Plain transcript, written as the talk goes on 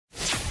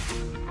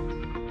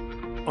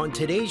On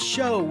today's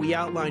show, we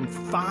outline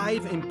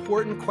 5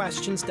 important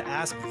questions to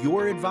ask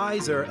your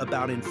advisor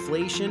about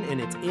inflation and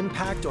its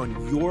impact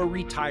on your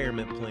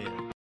retirement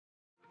plan.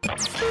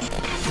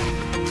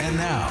 And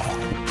now,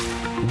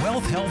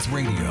 Wealth Health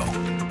Radio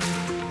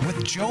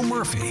with Joe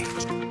Murphy.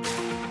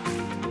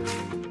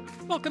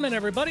 Welcome in,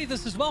 everybody.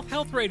 This is Wealth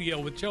Health Radio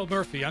with Joe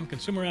Murphy. I'm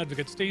consumer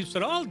advocate Steve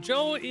Siddall.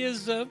 Joe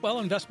is,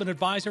 investment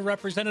advisor,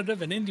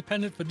 representative, and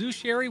independent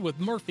fiduciary with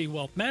Murphy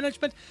Wealth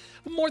Management.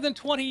 More than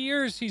 20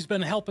 years, he's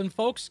been helping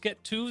folks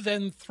get to,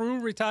 then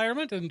through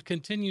retirement and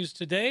continues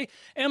today.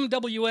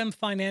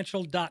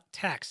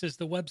 MWMFinancial.tax is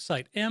the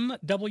website.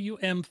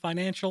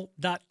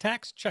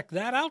 MWMFinancial.tax. Check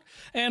that out.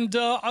 And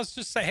I'll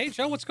just say, hey,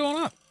 Joe, what's going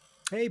on?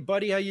 Hey,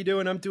 buddy, how you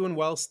doing? I'm doing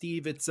well,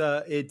 Steve. It's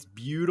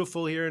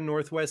beautiful here in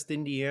Northwest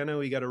Indiana.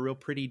 We got a real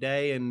pretty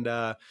day, and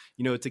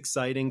it's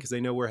exciting because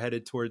I know we're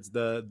headed towards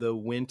the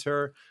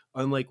winter.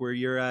 Unlike where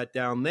you're at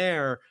down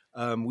there,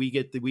 we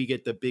get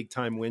the big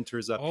time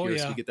winters up here.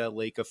 Yeah. So we get that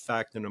lake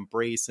effect, and I'm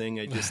bracing.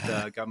 I just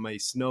got my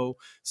snow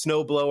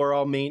blower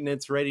all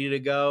maintenance ready to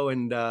go,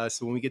 and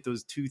so when we get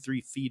those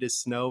 2-3 feet of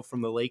snow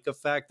from the lake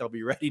effect, I'll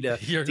be ready to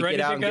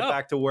get out and get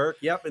back to work.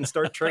 Yep, and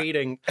start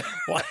trading.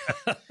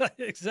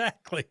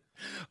 Exactly.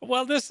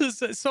 Well, this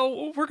is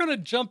so we're going to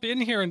jump in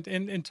here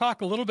and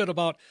talk a little bit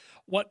about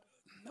what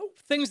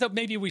things that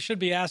maybe we should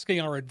be asking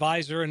our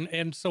advisor.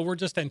 And so we're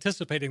just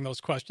anticipating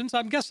those questions.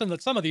 I'm guessing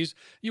that some of these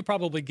you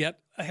probably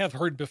have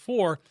heard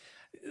before.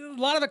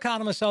 A lot of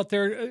economists out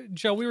there,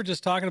 Joe, we were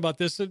just talking about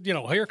this,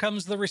 here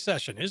comes the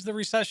recession. Is the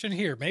recession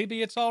here?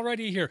 Maybe it's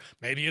already here.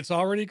 Maybe it's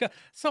already gone.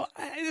 So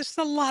there's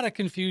a lot of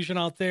confusion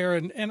out there.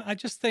 And I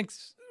just think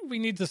we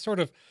need to sort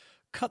of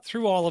cut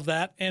through all of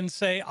that and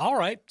say, all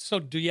right, so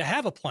do you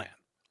have a plan?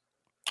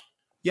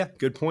 Yeah,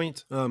 good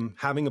point.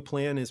 Having a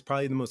plan is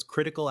probably the most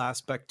critical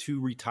aspect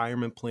to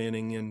retirement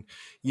planning. And,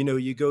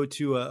 you go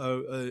to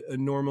a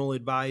normal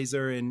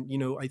advisor and,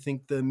 I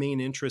think the main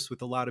interest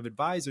with a lot of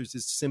advisors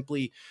is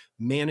simply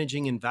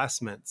managing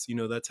investments.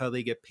 That's how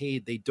they get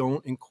paid. They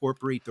don't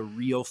incorporate the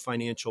real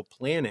financial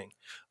planning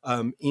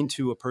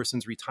into a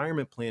person's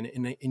retirement plan.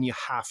 And you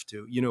have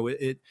to,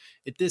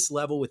 at this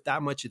level with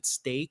that much at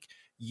stake,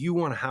 you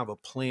want to have a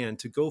plan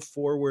to go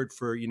forward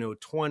for,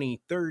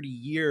 20, 30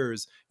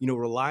 years,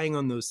 relying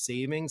on those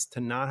savings.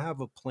 To not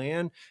have a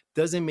plan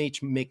doesn't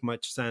make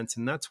much sense.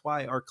 And that's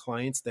why our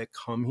clients that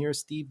come here,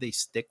 Steve, they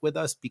stick with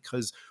us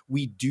because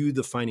we do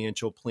the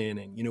financial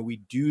planning. We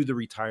do the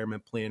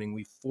retirement planning.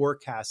 We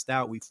forecast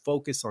out. We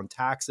focus on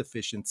tax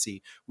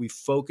efficiency. We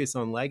focus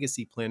on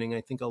legacy planning.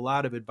 I think a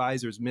lot of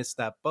advisors miss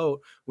that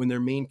boat when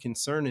their main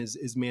concern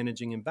is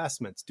managing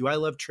investments. Do I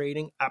love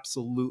trading?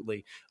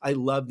 Absolutely. I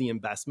love the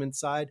investment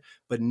side,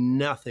 but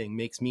nothing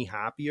makes me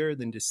happier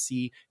than to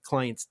see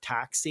clients'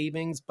 tax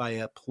savings by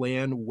a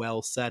plan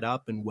well set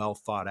up and well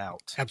thought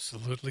out.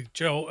 Absolutely.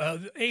 Joe,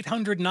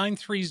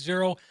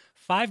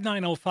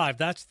 800-930-5905.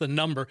 That's the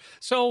number.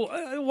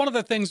 So one of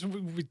the things,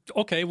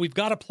 we've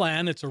got a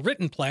plan. It's a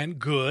written plan.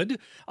 Good.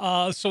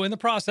 So in the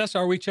process,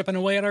 are we chipping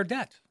away at our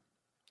debt?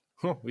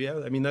 Oh, yeah.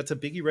 I mean, that's a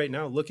biggie right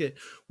now. Look at,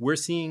 we're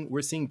seeing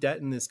debt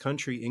in this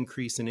country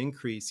increase.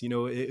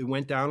 It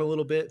went down a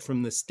little bit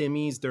from the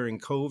stimmies during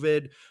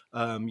COVID.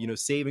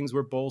 Savings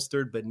were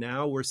bolstered, but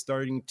now we're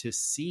starting to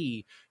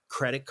see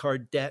credit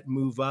card debt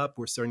move up.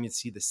 We're starting to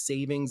see the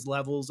savings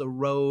levels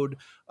erode.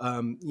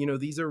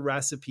 These are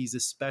recipes,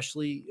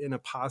 especially in a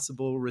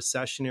possible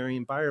recessionary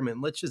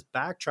environment. Let's just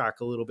backtrack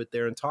a little bit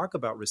there and talk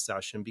about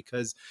recession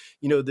because,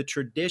 the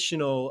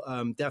traditional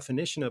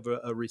definition of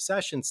a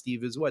recession,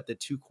 Steve, is what? The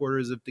 2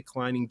 quarters of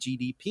declining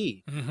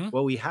GDP. Mm-hmm.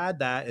 Well, we had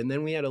that, and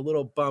then we had a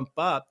little bump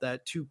up,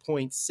 that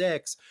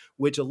 2.6,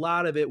 which a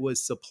lot of it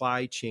was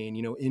supply chain.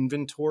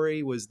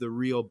 Inventory was the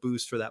real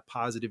boost for that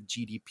positive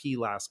GDP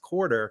last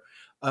quarter.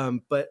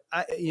 But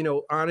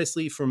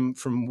honestly, from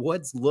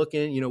what's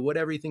looking, what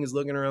everything is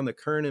looking around the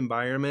current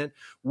environment,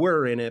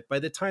 we're in it. By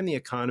the time the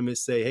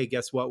economists say, hey,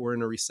 guess what? We're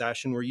in a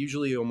recession, we're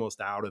usually almost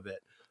out of it.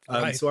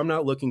 Right. So I'm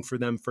not looking for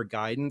them for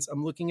guidance.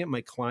 I'm looking at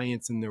my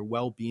clients and their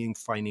well-being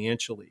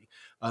financially.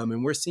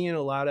 And we're seeing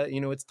a lot of,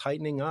 it's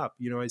tightening up.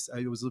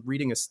 I was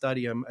reading a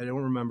study. I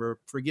don't remember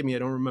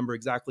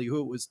exactly who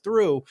it was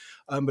through,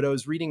 but I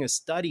was reading a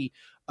study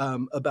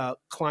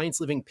about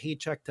clients living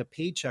paycheck to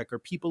paycheck or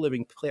people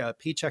living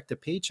paycheck to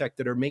paycheck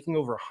that are making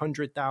over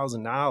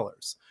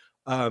 $100,000.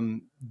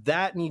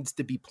 That needs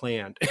to be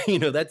planned.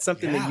 That's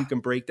something that you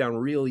can break down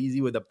real easy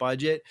with a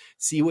budget,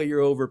 see what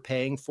you're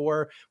overpaying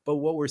for. But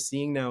what we're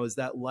seeing now is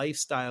that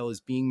lifestyle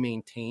is being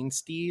maintained,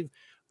 Steve,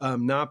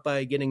 not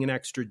by getting an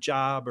extra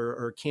job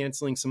or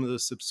canceling some of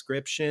those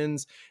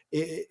subscriptions.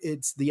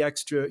 it's the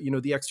extra,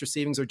 the extra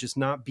savings are just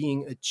not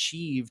being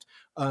achieved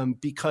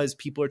because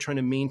people are trying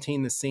to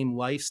maintain the same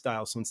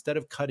lifestyle. So instead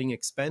of cutting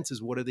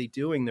expenses, what are they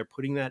doing? They're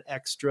putting that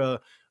extra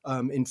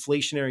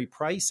inflationary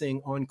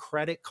pricing on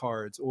credit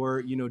cards,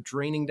 or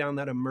draining down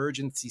that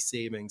emergency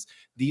savings.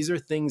 These are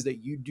things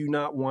that you do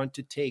not want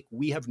to take.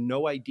 We have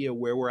no idea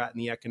where we're at in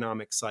the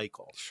economic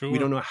cycle. Sure. We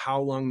don't know how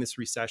long this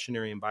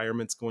recessionary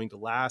environment's going to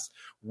last.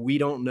 We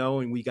don't know.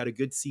 And we got a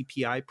good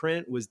CPI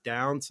print, was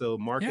down, so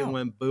market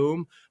went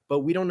boom. But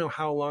we don't know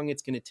how long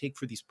it's going to take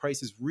for these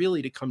prices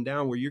really to come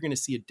down, where you're going to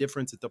see a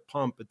difference at the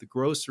pump, at the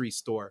grocery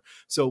store.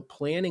 So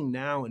planning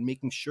now and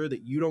making sure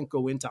that you don't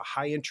go into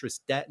high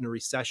interest debt in a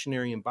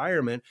recessionary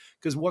environment,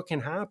 because what can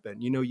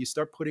happen? You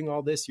start putting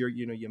all this,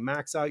 you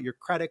max out your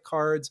credit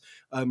cards,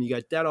 you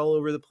got debt all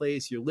over the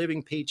place, you're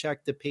living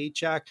paycheck to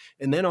paycheck.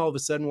 And then all of a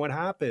sudden what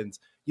happens?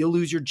 You'll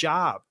lose your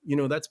job.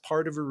 That's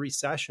part of a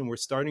recession. We're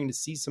starting to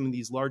see some of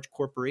these large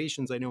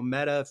corporations. I know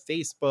Meta,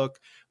 Facebook,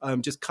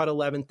 just cut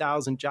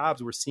 11,000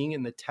 jobs. We're seeing it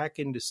in the tech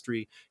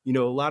industry. A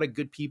lot of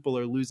good people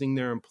are losing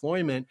their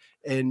employment,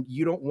 and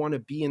you don't want to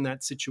be in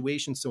that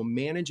situation. So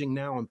managing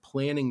now and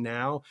planning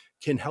now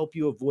can help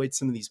you avoid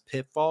some of these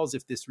pitfalls.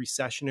 If this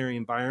recessionary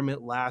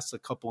environment lasts a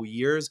couple of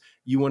years,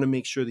 you want to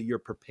make sure that you're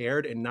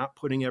prepared and not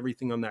putting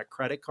everything on that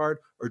credit card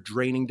or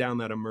draining down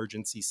that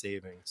emergency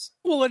savings.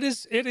 Well, it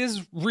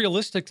is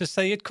realistic to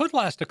say it could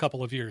last a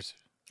couple of years.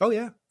 Oh,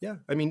 yeah. Yeah.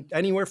 I mean,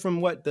 anywhere from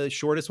the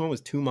shortest one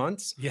was 2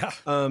 months, Yeah.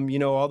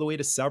 all the way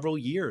to several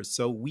years.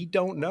 So we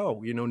don't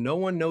know, no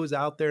one knows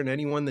out there, and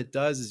anyone that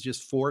does is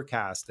just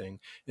forecasting.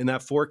 And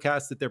that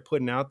forecast that they're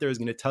putting out there is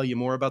going to tell you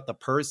more about the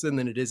person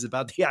than it is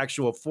about the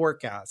actual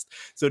forecast.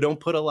 So don't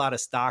put a lot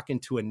of stock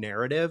into a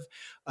narrative.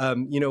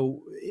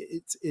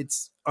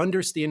 It's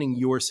understanding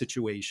your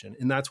situation.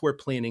 And that's where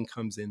planning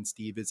comes in,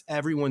 Steve, is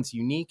everyone's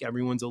unique.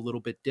 Everyone's a little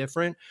bit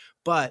different,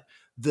 but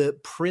the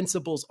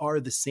principles are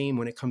the same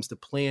when it comes to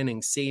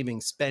planning, saving,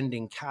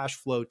 spending, cash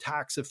flow,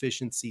 tax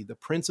efficiency. The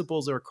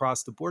principles are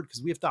across the board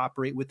because we have to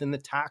operate within the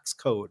tax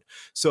code.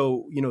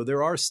 So,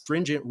 there are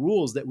stringent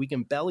rules that we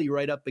can belly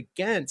right up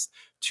against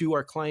to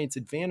our client's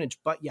advantage,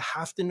 but you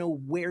have to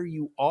know where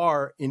you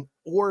are in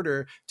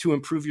order to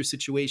improve your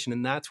situation.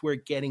 And that's where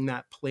getting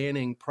that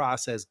planning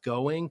process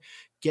going,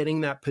 getting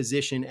that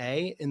position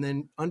A, and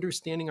then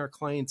understanding our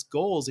client's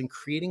goals and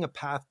creating a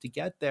path to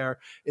get there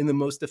in the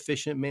most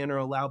efficient manner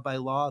allowed by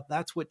law.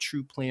 That's what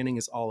true planning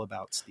is all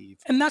about, Steve.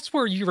 And that's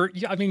where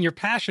your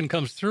passion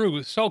comes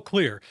through so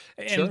clear.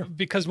 And Sure.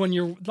 because when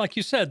you're, like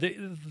you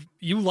said,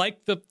 you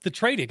like the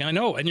trading, I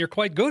know, and you're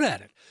quite good at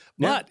it.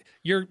 But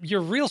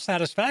your real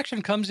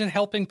satisfaction comes in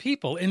helping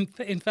people.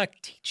 In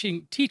fact,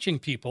 teaching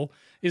people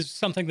is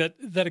something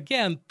that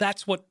again,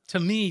 that's what to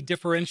me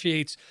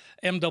differentiates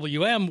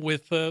MWM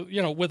with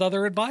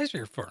other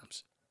advisory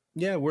firms.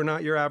 Yeah, we're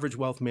not your average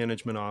wealth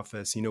management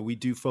office. We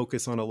do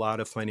focus on a lot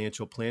of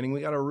financial planning.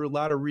 We got a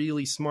lot of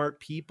really smart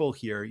people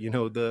here.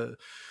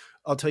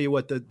 I'll tell you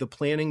what, the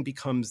planning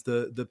becomes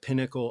the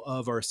pinnacle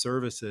of our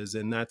services.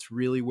 And that's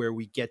really where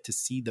we get to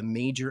see the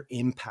major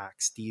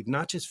impact, Steve,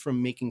 not just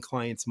from making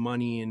clients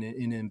money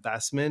in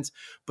investments,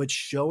 but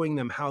showing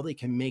them how they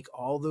can make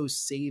all those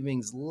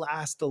savings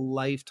last a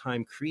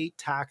lifetime, create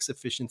tax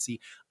efficiency.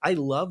 I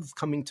love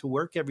coming to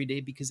work every day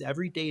because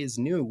every day is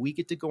new. We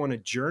get to go on a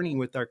journey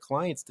with our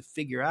clients to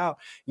figure out,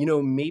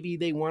 maybe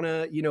they want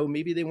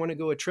to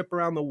go a trip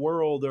around the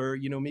world, or,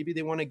 maybe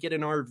they want to get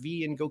an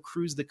RV and go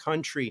cruise the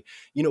country.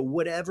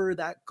 Whatever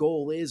that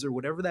goal is, or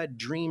whatever that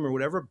dream, or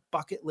whatever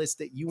bucket list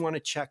that you want to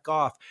check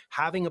off,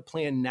 having a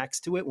plan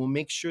next to it will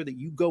make sure that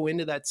you go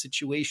into that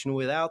situation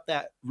without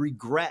that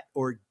regret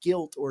or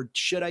guilt, or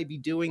should I be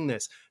doing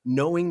this?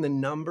 Knowing the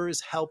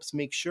numbers helps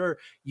make sure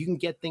you can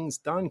get things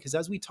done. Because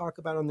as we talk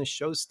about on this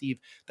show, Steve,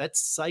 that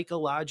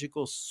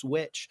psychological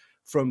switch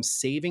from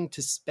saving to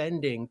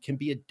spending can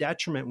be a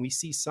detriment. We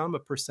see a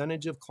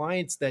percentage of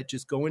clients that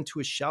just go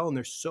into a shell and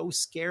they're so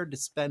scared to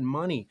spend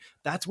money.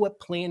 That's what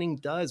planning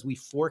does. We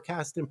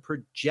forecast and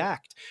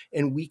project,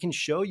 and we can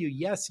show you,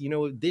 yes,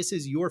 this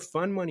is your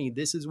fun money.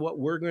 This is what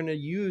we're going to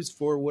use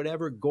for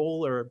whatever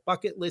goal or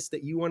bucket list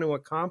that you want to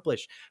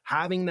accomplish.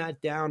 Having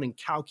that down and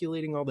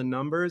calculating all the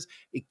numbers,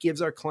 it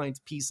gives our clients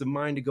peace of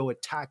mind to go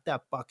attack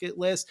that bucket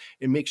list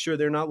and make sure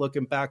they're not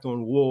looking back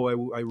on,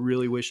 whoa, I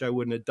really wish I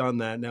wouldn't have done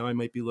that. Now I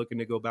might be looking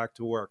to go back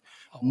to work.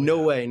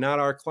 No way, not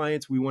our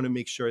clients. We want to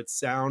make sure it's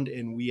sound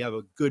and we have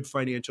a good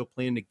financial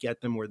plan to get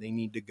them where they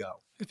need to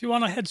go. If you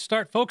want a head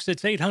start, folks,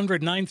 it's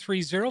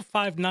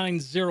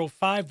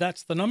 800-930-5905.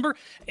 That's the number.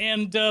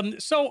 And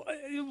so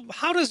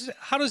how does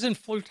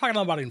we're talking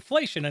about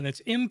inflation and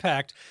its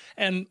impact,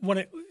 and when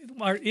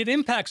it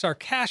impacts our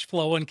cash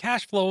flow, and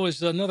cash flow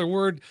is another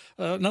word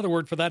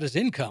for that is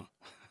income.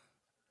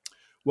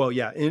 Well,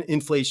 yeah,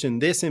 inflation,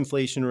 this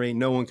inflation rate,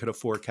 no one could have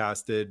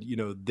forecasted,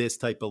 this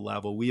type of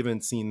level. We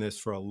haven't seen this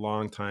for a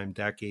long time,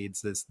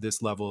 decades,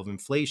 this level of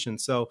inflation.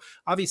 So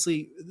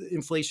obviously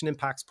inflation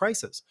impacts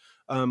prices.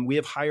 We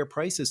have higher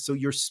prices, so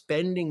you're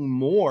spending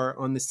more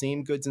on the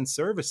same goods and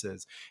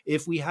services.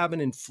 If we have an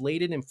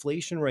inflated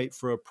inflation rate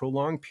for a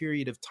prolonged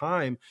period of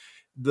time,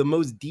 the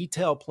most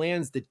detailed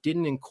plans that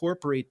didn't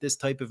incorporate this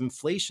type of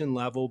inflation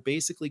level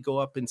basically go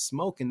up in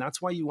smoke. And that's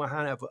why you want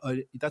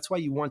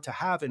to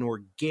have an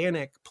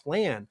organic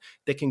plan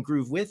that can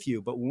groove with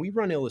you. But when we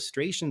run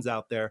illustrations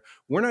out there,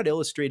 we're not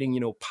illustrating,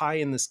 pie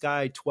in the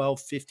sky,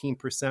 12,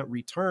 15%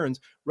 returns.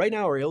 Right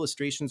now, our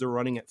illustrations are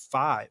running at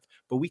 5,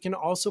 but we can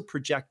also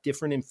project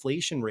different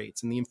inflation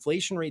rates. And the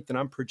inflation rate that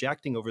I'm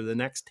projecting over the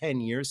next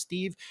 10 years,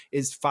 Steve,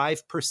 is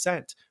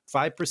 5%.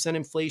 5%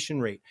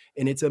 inflation rate.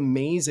 And it's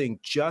amazing,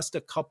 just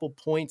a couple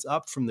points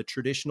up from the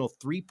traditional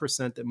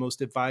 3% that most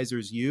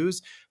advisors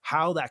use,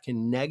 how that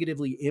can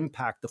negatively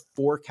impact the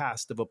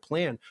forecast of a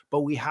plan.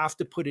 But we have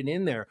to put it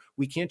in there.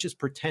 We can't just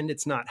pretend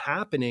it's not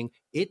happening.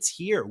 It's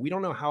here. We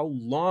don't know how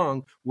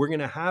long we're going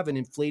to have an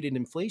inflated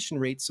inflation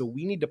rate. So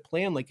we need to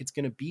plan like it's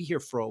going to be here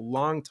for a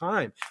long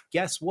time.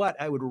 Guess what?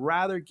 I would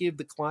rather give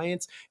the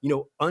clients,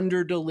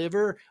 under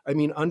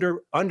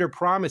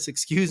promise,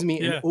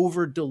 and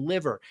over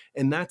deliver.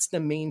 And that's the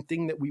main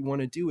thing that we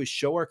want to do, is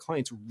show our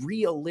clients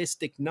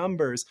realistic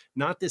numbers,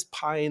 not this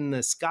pie in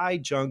the sky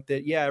junk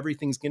that,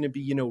 everything's going to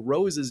be,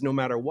 roses no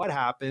matter what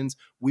happens.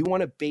 We want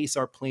to base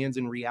our plans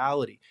in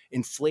reality.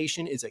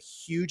 Inflation is a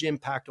huge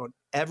impact on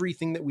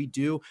everything that we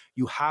do.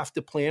 You have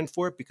to plan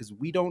for it, because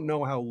we don't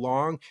know how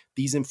long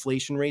these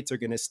inflation rates are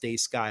going to stay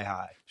sky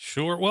high.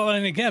 Sure. Well,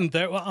 and again,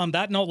 on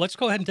that note, let's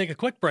go ahead and take a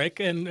quick break,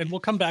 and we'll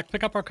come back,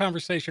 pick up our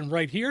conversation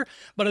right here.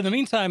 But in the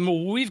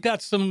meantime, we've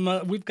got some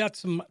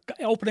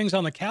openings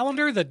on the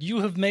calendar that you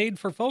have made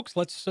for folks.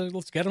 Let's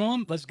get them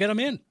on. Let's get them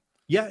in.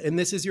 Yeah, and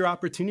this is your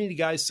opportunity,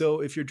 guys.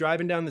 So if you're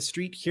driving down the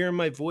street, hearing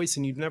my voice,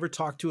 and you've never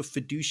talked to a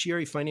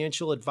fiduciary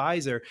financial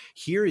advisor,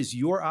 here is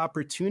your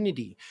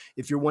opportunity.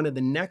 If you're one of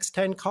the next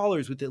 10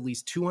 callers with at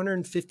least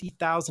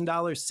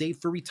 $250,000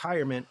 saved for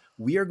retirement,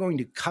 we are going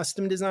to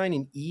custom design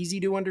an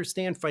easy to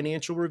understand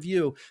financial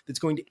review that's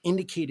going to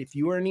indicate if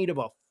you are in need of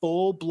a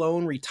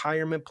full-blown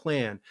retirement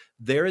plan.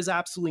 There is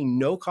absolutely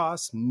no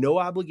cost, no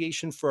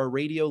obligation for our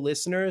radio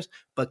listeners,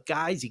 but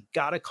guys, you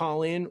got to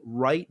call in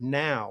right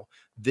now.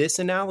 This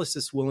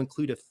analysis will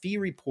include a fee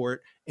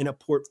report and a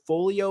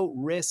portfolio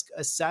risk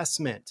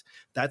assessment.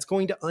 That's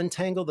going to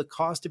untangle the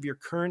cost of your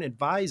current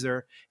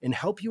advisor and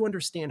help you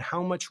understand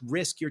how much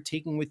risk you're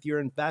taking with your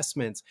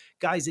investments.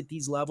 Guys, at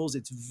these levels,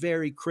 it's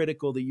very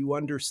critical that you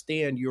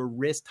understand your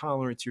risk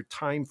tolerance, your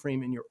time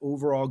frame, and your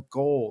overall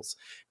goals.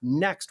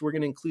 Next, we're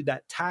going to include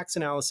that tax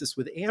analysis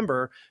with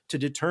Amber to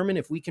determine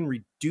if we can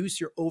reduce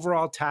your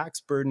overall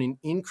tax burden and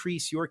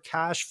increase your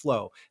cash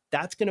flow.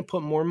 That's going to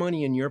put more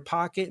money in your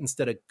pocket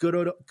instead of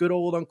good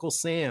old Uncle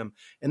Sam.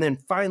 And then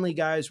finally,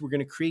 guys, we're going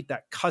to create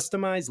that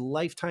customized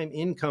lifetime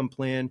income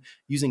plan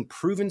using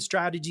proven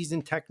strategies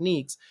and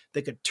techniques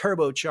that could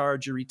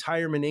turbocharge your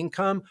retirement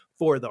income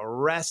for the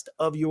rest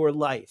of your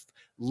life.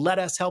 Let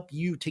us help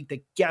you take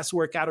the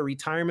guesswork out of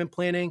retirement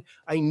planning.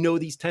 I know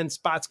these 10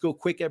 spots go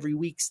quick every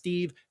week,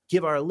 Steve.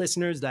 Give our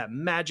listeners that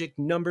magic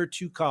number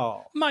to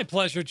call. My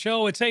pleasure,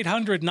 Joe. It's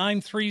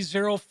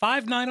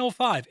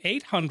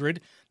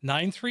 800-930-5905.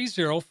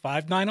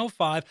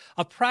 800-930-5905,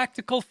 a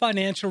practical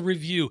financial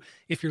review.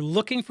 If you're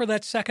looking for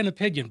that second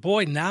opinion,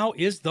 boy, now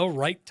is the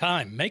right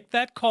time. Make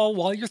that call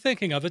while you're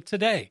thinking of it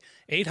today.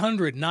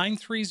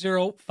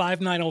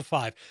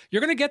 800-930-5905.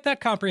 You're going to get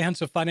that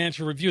comprehensive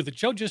financial review that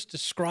Joe just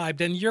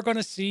described, and you're going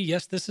to see,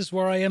 yes, this is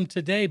where I am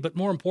today, but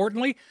more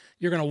importantly,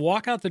 you're going to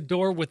walk out the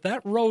door with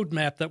that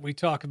roadmap that we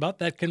talk about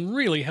that can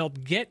really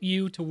help get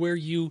you to where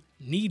you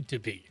need to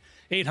be.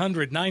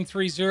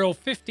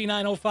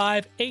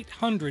 800-930-5905,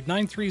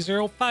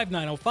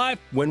 800-930-5905.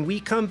 When we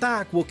come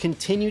back, we'll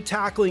continue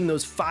tackling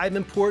those 5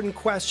 important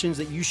questions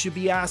that you should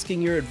be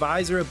asking your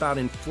advisor about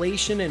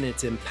inflation and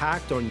its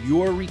impact on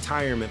your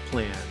retirement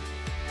plan.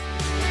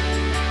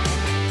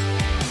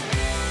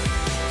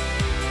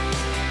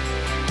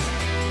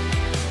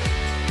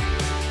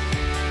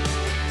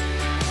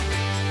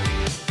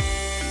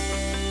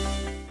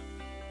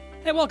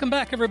 Hey, welcome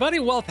back, everybody.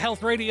 Wealth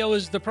Health Radio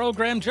is the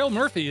program. Joe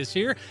Murphy is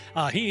here.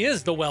 He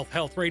is the Wealth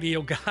Health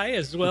Radio guy,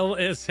 as well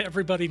as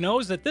everybody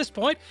knows at this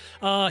point.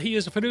 He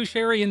is a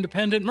fiduciary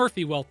independent.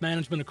 Murphy Wealth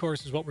Management, of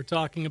course, is what we're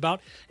talking about.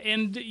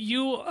 And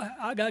you,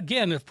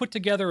 again, have put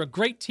together a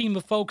great team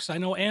of folks. I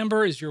know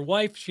Amber is your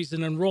wife. She's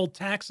an enrolled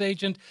tax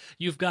agent.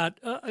 You've got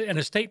an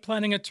estate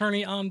planning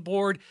attorney on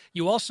board.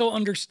 You also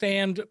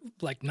understand,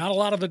 like not a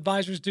lot of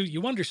advisors do,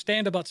 you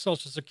understand about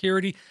Social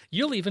Security.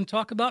 You'll even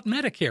talk about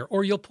Medicare,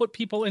 or you'll put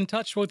people in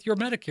touch with your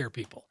Medicare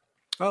people.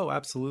 Oh,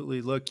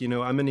 absolutely. Look,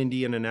 I'm an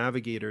Indiana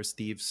navigator,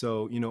 Steve.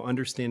 So,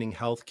 understanding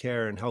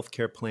healthcare and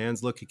healthcare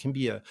plans, look, it can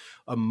be a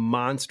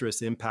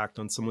monstrous impact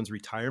on someone's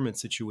retirement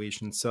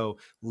situation. So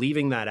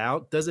leaving that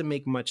out doesn't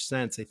make much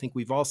sense. I think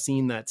we've all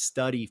seen that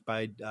study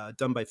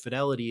done by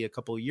Fidelity a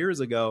couple of years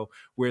ago,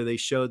 where they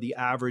showed the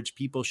average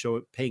people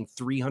paying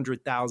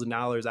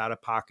 $300,000 out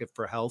of pocket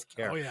for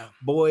healthcare. Oh, yeah.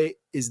 Boy,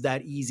 is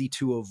that easy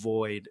to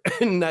avoid.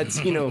 And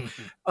that's,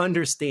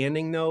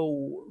 understanding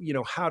though,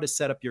 how to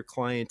set up your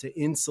client to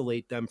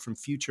insulate them from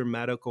future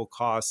medical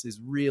costs is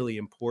really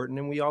important.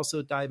 And we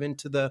also dive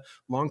into the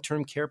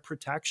long-term care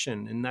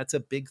protection, and that's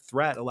a big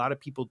threat. A lot of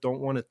people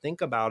don't want to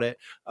think about it,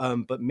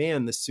 but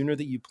man, the sooner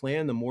that you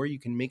plan, the more you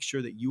can make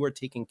sure that you are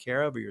taken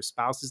care of or your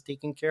spouse is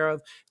taken care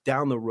of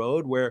down the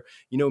road, where,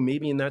 you know,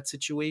 maybe in that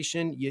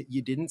situation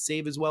you didn't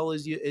save as well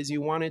as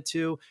you wanted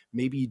to.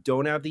 Maybe you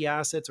don't have the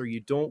assets, or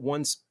you don't,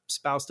 one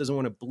spouse doesn't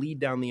want to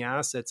bleed down the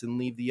assets and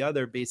leave the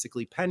other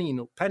basically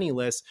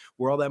penniless,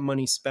 where all that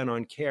money's spent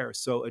on care.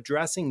 So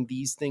addressing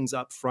these things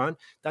up front,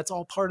 that's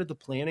all part of the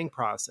planning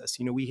process.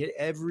 You know, we hit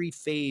every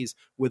phase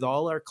with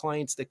all our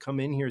clients that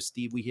come in here,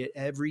 Steve. We hit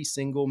every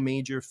single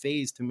major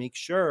phase to make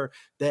sure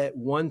that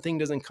one thing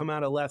doesn't come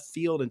out of left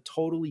field and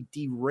totally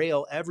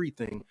derail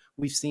everything.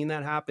 We've seen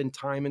that happen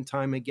time and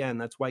time again.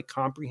 That's why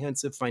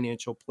comprehensive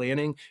financial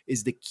planning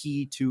is the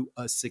key to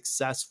a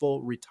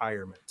successful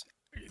retirement.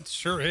 It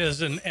sure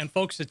is. And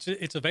folks,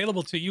 it's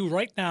available to you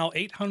right now,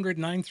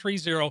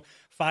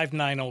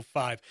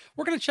 800-930-5905.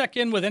 We're going to check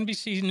in with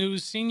NBC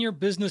News senior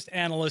business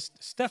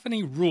analyst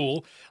Stephanie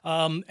Ruhle.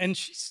 And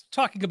she's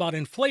talking about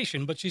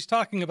inflation, but she's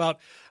talking about,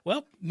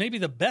 well, maybe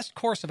the best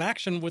course of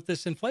action with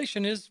this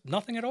inflation is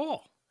nothing at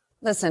all.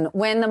 Listen,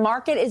 when the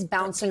market is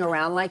bouncing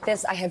around like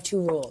this, I have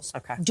two rules.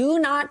 Okay. Do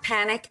not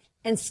panic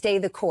and stay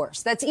the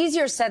course. That's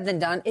easier said than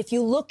done. If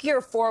you look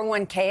your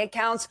 401k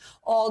accounts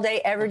all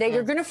day, every day,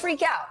 you're going to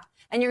freak out.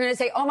 And you're going to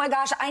say, oh my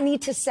gosh, I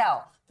need to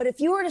sell. But if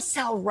you were to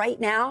sell right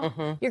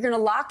now, you're going to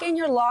lock in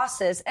your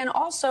losses. And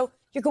also,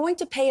 you're going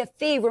to pay a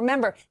fee.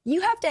 Remember,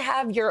 you have to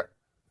have your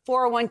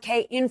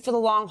 401k in for the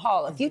long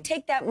haul. If you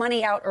take that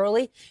money out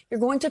early, you're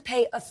going to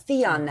pay a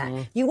fee on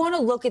that. You want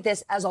to look at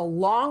this as a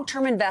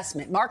long-term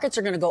investment. Markets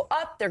are going to go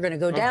up. They're going to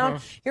go down.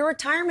 Your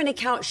retirement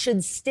account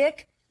should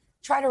stick.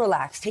 Try to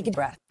relax. Take a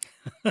breath.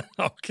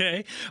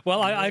 Okay.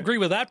 Well, I agree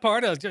with that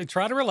part.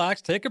 Try to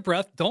relax, take a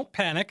breath, don't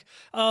panic.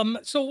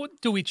 So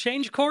do we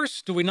change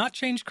course? Do we not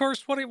change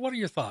course? What are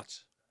your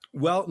thoughts?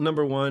 Well,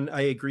 number one,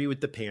 I agree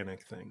with the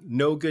panic thing.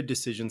 No good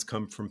decisions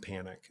come from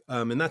panic.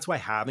 And that's why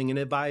having an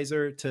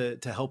advisor to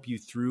help you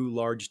through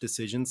large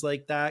decisions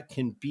like that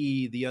can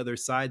be the other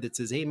side that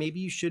says, hey,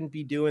 maybe you shouldn't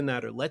be doing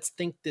that, or let's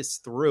think this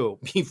through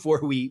before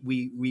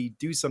we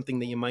do something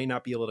that you might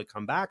not be able to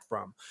come back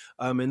from.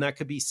 And that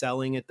could be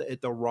selling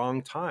at the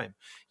wrong time.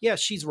 Yeah,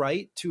 she's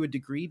right to a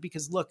degree,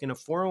 because look, in a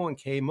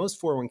 401k,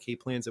 most 401k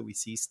plans that we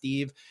see,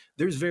 Steve,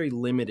 there's very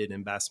limited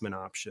investment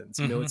options.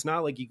 You know, it's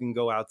not like you can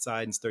go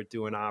outside and start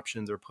doing options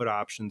or put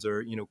options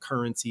or, you know,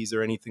 currencies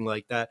or anything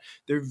like that.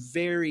 They're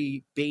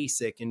very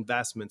basic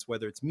investments,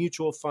 whether it's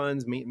mutual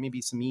funds,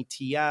 maybe some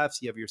ETFs,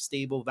 you have your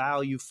stable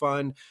value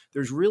fund.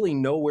 There's really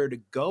nowhere to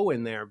go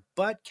in there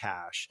but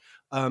cash.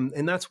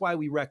 And that's why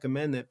we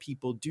recommend that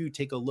people do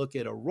take a look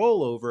at a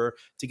rollover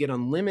to get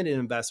unlimited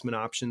investment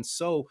options,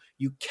 so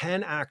you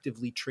can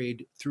actively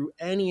trade through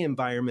any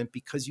environment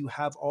because you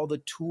have all the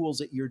tools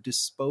at your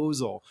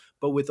disposal.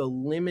 But with a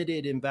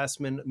limited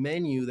investment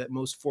menu that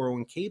most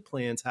 401k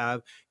plans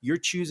have, you're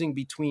choosing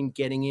between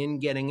getting in,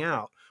 getting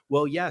out.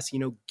 Well, yes, you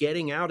know,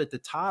 getting out at the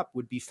top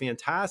would be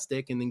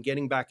fantastic, and then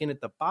getting back in at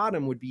the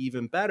bottom would be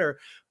even better.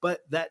 But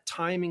that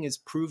timing is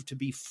proved to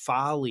be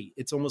folly.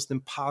 It's almost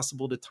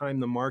impossible to time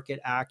the market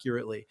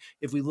accurately.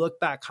 If we look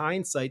back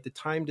hindsight, the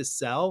time to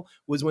sell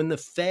was when the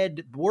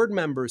Fed board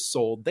members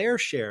sold their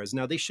shares.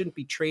 Now, they shouldn't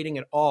be trading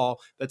at all.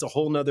 That's a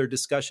whole nother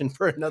discussion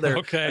for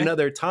another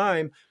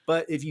time.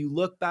 But if you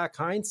look back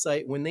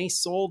hindsight, when they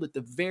sold at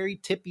the very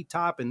tippy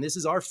top, and this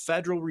is our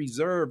Federal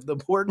Reserve, the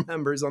board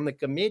members on the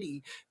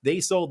committee, they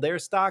sold their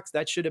stocks.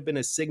 That should have been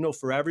a signal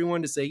for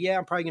everyone to say, yeah,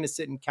 I'm probably going to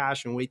sit in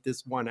cash and wait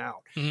this one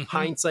out.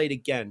 Hindsight,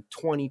 again,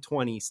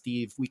 2020,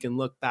 Steve, we can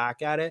look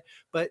back at it.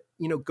 But,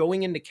 you know,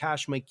 going into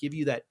cash might give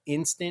you that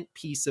instant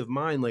peace of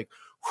mind, like,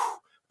 whew.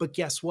 But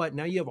guess what?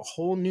 Now you have a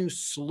whole new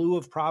slew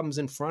of problems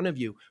in front of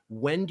you.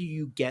 When do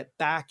you get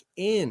back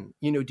in?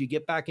 You know, do you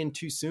get back in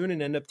too soon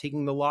and end up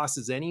taking the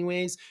losses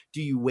anyways?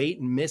 Do you wait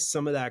and miss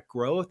some of that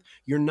growth?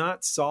 You're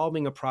not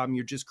solving a problem.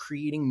 You're just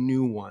creating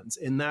new ones.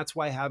 And that's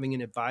why having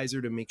an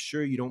advisor to make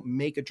sure you don't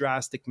make a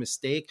drastic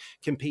mistake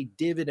can pay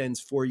dividends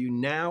for you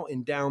now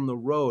and down the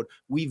road.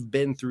 We've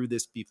been through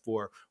this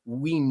before.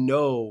 We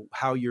know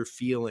how you're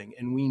feeling,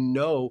 and we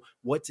know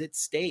what's at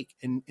stake.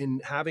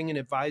 And having an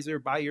advisor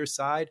by your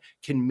side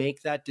can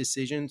make that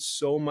decision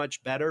so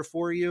much better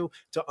for you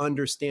to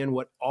understand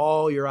what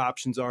all your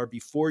options are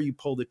before you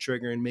pull the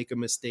trigger and make a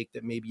mistake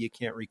that maybe you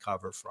can't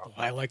recover from.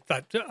 I like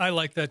that. I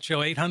like that, Joe.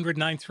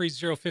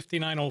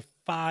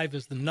 800-930-5905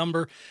 is the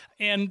number.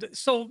 And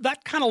so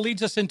that kind of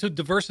leads us into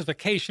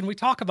diversification. We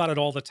talk about it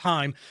all the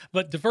time,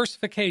 but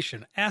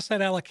diversification,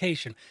 asset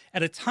allocation,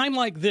 at a time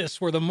like this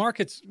where the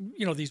market's,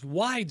 you know, these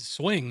wide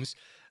swings,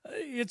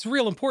 it's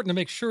real important to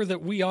make sure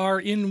that we are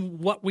in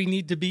what we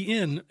need to be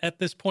in at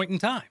this point in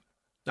time.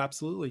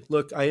 Absolutely.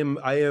 Look, I am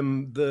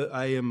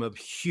a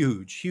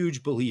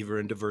huge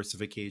believer in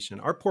diversification.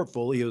 Our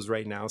portfolios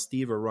right now,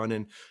 Steve, are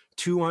running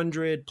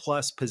 200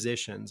 plus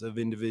positions of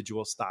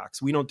individual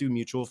stocks. We don't do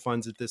mutual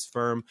funds at this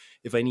firm.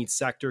 If I need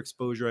sector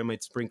exposure, I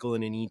might sprinkle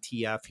in an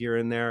ETF here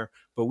and there,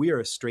 but we are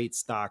a straight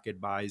stock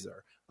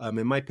advisor.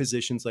 And my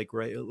positions, like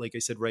I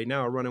said, right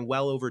now are running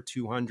well over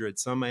 200.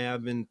 Some I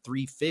have in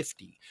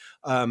 350.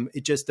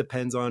 It just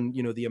depends on,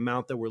 the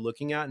amount that we're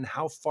looking at and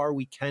how far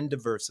we can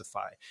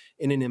diversify.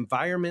 In an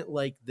environment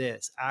like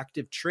this,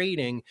 active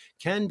trading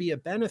can be a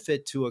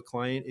benefit to a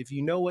client if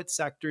you know what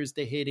sectors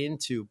to hit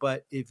into.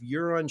 But if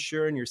you're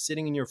unsure and you're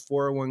sitting in your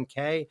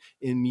 401k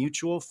in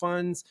mutual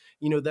funds,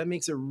 that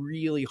makes it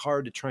really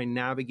hard to try and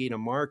navigate a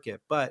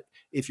market. But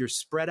if you're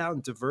spread out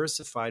and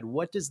diversified,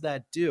 what does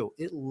that do?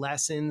 It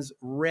lessens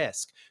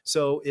risk.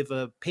 So if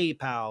a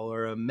PayPal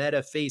or a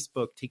Meta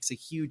Facebook takes a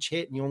huge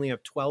hit and you only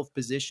have 12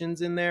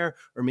 positions in there,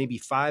 or maybe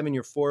 5 in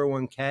your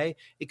 401k,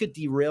 it could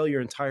derail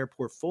your entire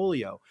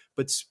portfolio.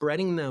 But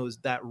spreading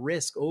that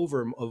risk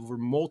over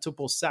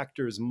multiple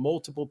sectors,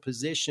 multiple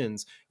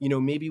positions,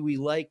 maybe we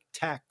like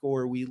tech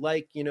or we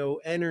like,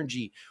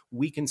 energy,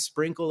 we can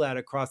sprinkle that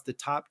across the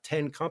top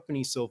 10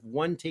 companies. So if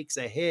one takes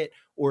a hit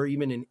or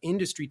even an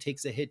industry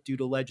takes a hit due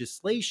to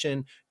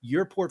legislation,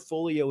 your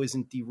portfolio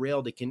isn't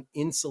derailed. It can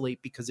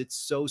insulate because it's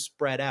so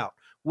spread out.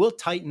 We'll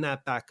tighten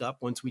that back up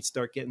once we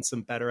start getting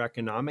some better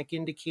economic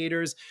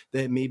indicators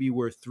that maybe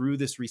we're through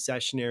this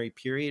recessionary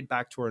period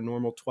back to our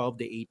normal 12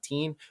 to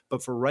 18.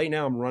 But for right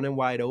now, I'm running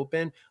wide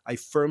open. I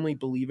firmly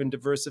believe in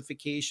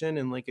diversification.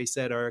 And like I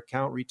said, our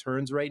account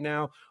returns right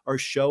now are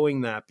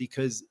showing that,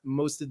 because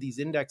most of these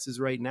indexes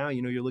right now,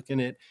 you're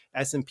looking at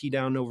S&P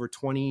down over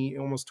 20,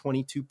 almost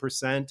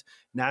 22%,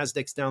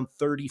 NASDAQ's down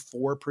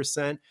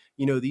 34%.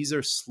 These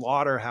are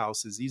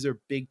slaughterhouses. These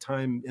are big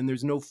time, and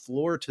there's no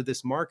floor to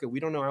this market. We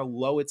don't know how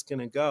low it's going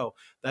to go.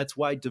 That's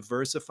why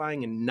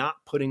diversifying and not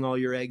putting all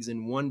your eggs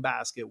in one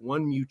basket,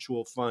 one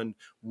mutual fund,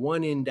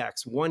 one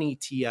index, one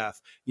ETF,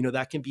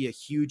 that can be a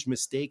huge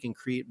mistake and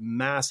create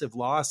massive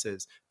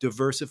losses.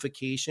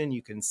 Diversification,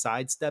 you can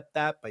sidestep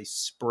that by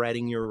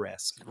spreading your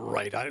risk.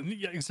 Right.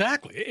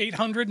 Exactly.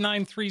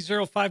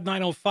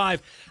 800-930-5905.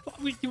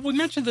 We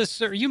mentioned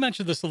this, or you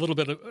mentioned this a little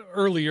bit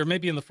earlier,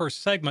 maybe in the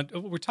first segment.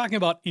 We're talking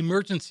about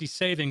emergency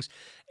savings.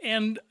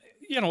 And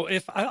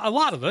if a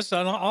lot of us,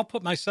 and I'll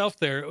put myself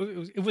there,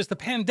 it was the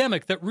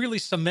pandemic that really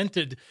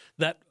cemented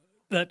that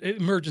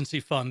emergency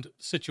fund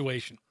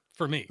situation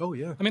for me. Oh,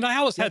 yeah. I mean, I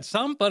always had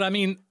some, but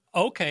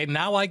okay,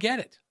 now I get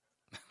it.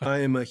 I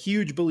am a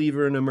huge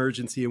believer in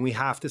emergency, and we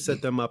have to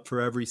set them up for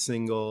every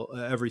single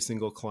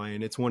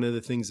client. It's one of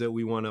the things that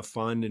we want to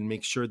fund and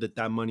make sure that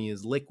that money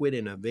is liquid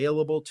and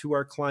available to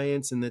our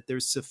clients, and that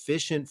there's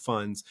sufficient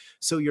funds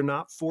so you're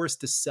not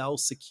forced to sell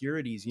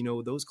securities.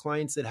 Those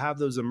clients that have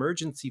those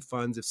emergency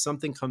funds, if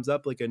something comes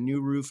up like a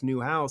new roof, new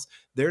house,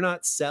 they're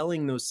not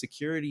selling those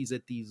securities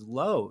at these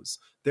lows.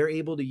 They're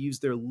able to use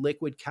their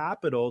liquid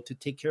capital to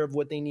take care of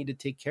what they need to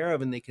take care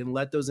of, and they can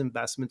let those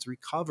investments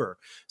recover.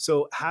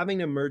 So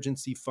having an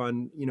emergency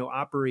fund,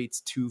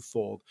 operates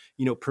twofold,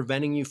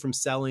 preventing you from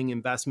selling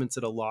investments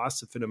at a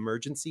loss if an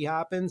emergency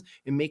happens,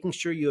 and making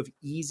sure you have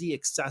easy,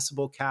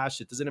 accessible cash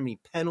that doesn't have any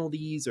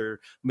penalties or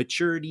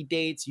maturity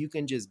dates. You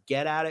can just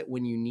get at it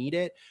when you need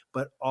it,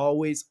 but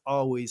always,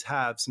 always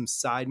have some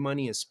side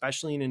money,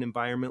 especially in an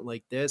environment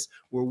like this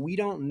where we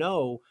don't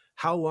know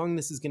how long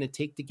this is going to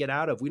take to get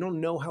out of. We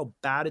don't know how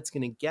bad it's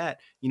going to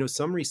get.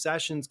 Some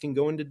recessions can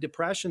go into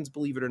depressions,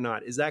 believe it or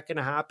not. Is that going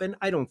to happen?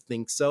 I don't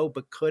think so,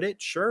 but could it?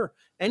 Sure.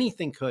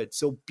 Anything could.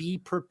 So be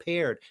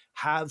prepared.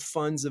 Have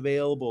funds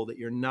available that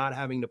you're not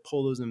having to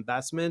pull those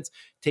investments,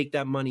 take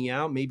that money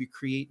out, maybe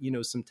create,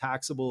 some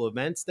taxable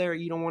events there.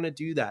 You don't want to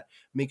do that.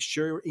 Make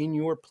sure in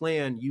your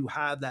plan you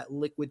have that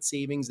liquid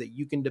savings that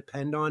you can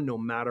depend on no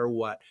matter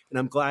what. And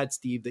I'm glad,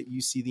 Steve, that you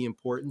see the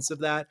importance of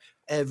that.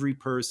 Every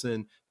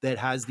person that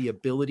has the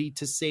ability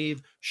to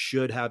save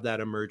should have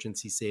that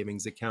emergency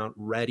savings account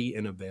ready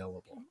and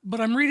available. But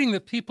I'm reading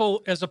that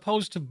people, as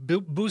opposed to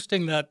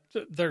boosting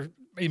their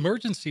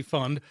emergency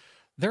fund,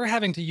 they're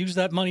having to use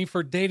that money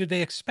for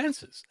day-to-day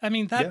expenses. I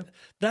mean,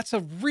 that's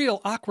a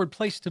real awkward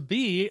place to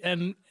be.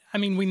 And I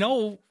mean, we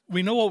know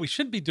what we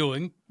should be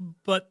doing,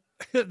 but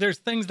there's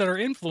things that are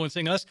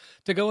influencing us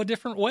to go a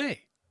different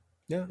way.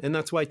 Yeah, and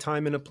that's why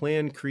time in a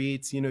plan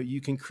creates,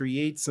 you can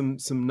create some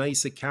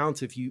nice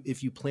accounts if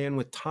you plan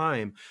with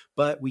time,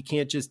 but we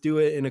can't just do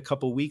it in a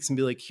couple of weeks and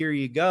be like, here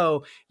you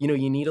go.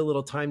 You need a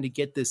little time to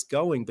get this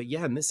going. But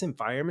yeah, in this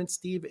environment,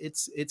 Steve,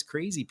 it's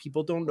crazy.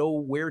 People don't know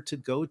where to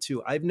go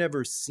to. I've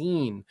never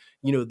seen,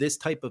 this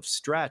type of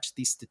stretch.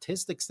 These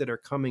statistics that are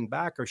coming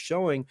back are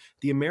showing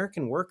the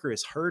American worker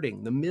is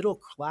hurting. The middle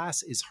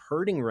class is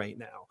hurting right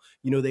now.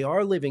 They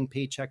are living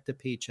paycheck to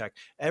paycheck.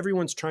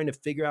 Everyone's trying to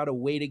figure out a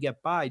way to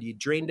get by. Do you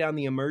drain down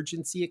the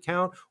emergency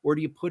account, or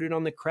do you put it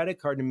on the credit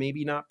card and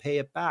maybe not pay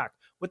it back?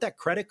 What that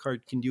credit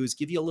card can do is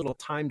give you a little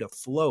time to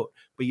float,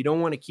 but you don't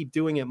want to keep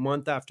doing it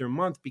month after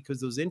month because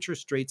those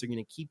interest rates are going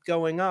to keep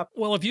going up.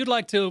 Well, if you'd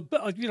like to,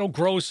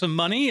 grow some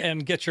money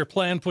and get your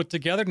plan put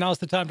together, now's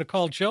the time to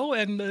call Joe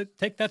and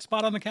take that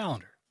spot on the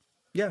calendar.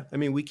 Yeah, I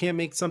mean, we can't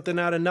make something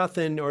out of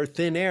nothing or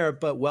thin air,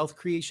 but wealth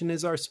creation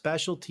is our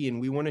specialty. And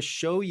we want to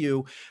show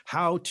you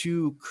how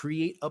to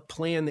create a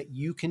plan that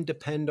you can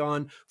depend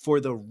on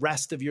for the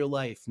rest of your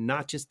life,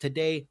 not just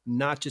today,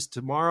 not just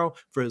tomorrow.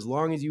 For as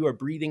long as you are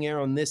breathing air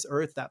on this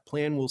earth, that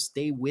plan will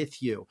stay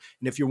with you.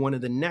 And if you're one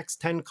of the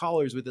next 10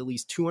 callers with at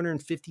least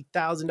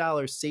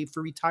 $250,000 saved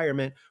for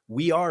retirement,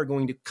 we are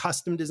going to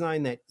custom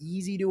design that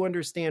easy to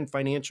understand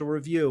financial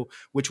review,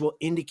 which will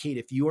indicate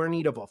if you are in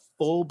need of a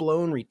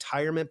full-blown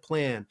retirement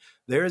plan.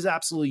 There is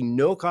absolutely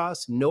no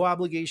cost, no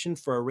obligation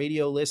for our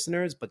radio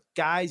listeners, but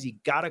guys, you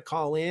got to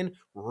call in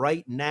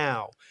right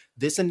now.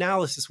 This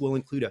analysis will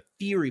include a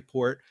fee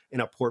report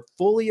and a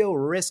portfolio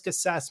risk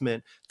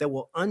assessment that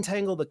will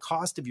untangle the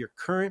cost of your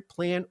current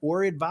plan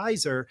or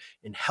advisor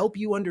and help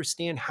you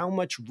understand how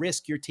much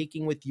risk you're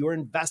taking with your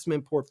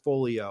investment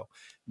portfolio.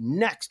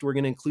 Next, we're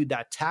going to include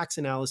that tax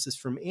analysis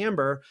from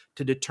Amber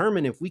to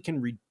determine if we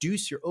can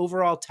reduce your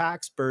overall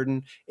tax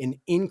burden and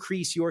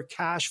increase your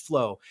cash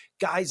flow.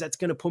 Guys, that's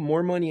going to put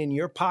more money in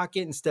your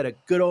pocket instead of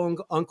good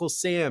old Uncle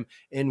Sam.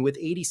 And with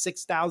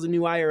 86,000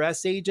 new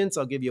IRS agents,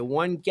 I'll give you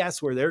one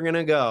guess where they're going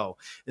to go.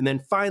 And then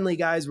finally,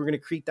 guys, we're going to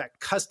create that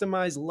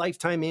customized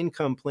lifetime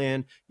income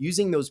plan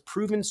using those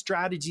proven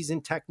strategies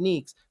and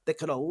techniques that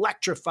could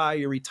electrify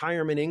your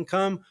retirement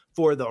income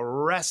for the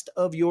rest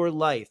of your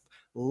life.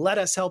 Let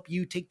us help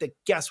you take the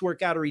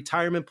guesswork out of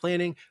retirement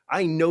planning.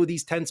 I know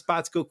these 10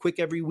 spots go quick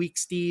every week,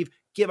 Steve.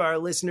 Give our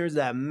listeners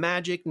that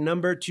magic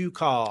number to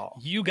call.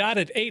 You got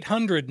it,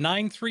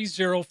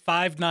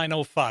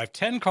 800-930-5905.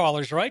 10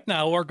 callers right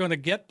now are going to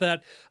get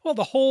that, well,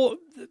 the whole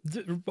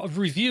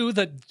review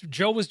that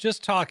Joe was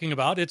just talking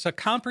about. It's a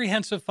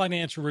comprehensive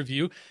financial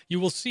review. You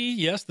will see,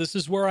 yes, this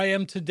is where I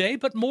am today,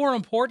 but more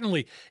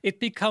importantly, it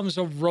becomes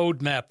a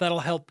roadmap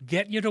that'll help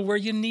get you to where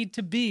you need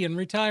to be in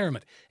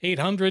retirement.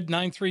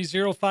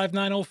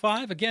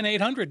 800-930-5905. Again,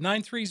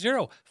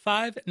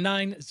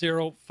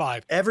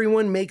 800-930-5905.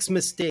 Everyone makes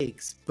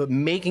mistakes, but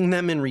making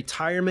them in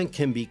retirement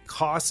can be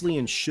costly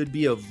and should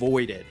be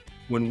avoided.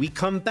 When we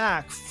come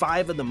back,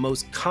 5 of the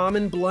most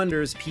common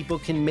blunders people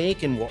can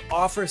make, and we'll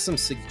offer some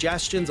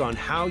suggestions on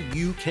how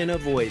you can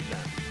avoid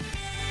them.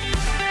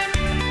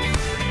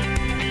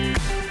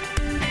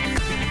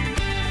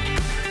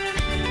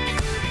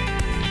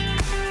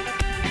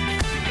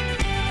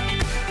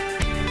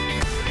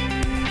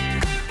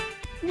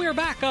 We're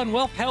back on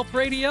Wealth Health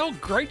Radio.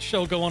 Great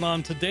show going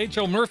on today.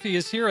 Joe Murphy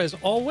is here as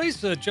always.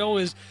 Joe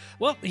is,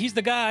 well, he's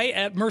the guy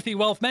at Murphy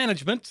Wealth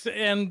Management.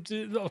 And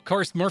of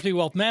course, Murphy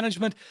Wealth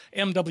Management,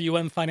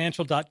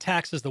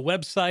 mwmfinancial.tax is the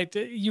website.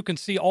 You can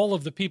see all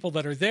of the people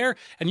that are there.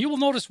 And you will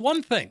notice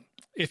one thing.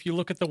 If you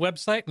look at the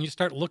website and you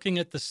start looking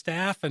at the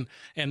staff and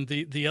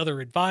the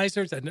other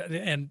advisors,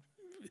 and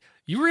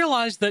you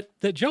realize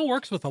that Joe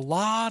works with a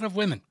lot of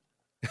women.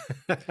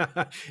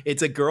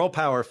 It's a girl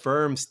power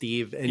firm,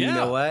 Steve. And you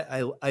know what?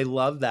 I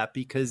love that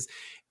because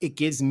it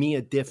gives me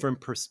a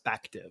different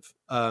perspective.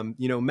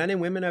 Men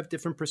and women have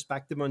different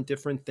perspective on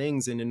different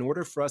things. And in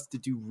order for us to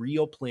do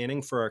real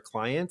planning for our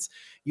clients,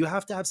 you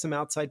have to have some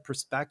outside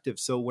perspective.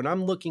 So when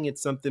I'm looking at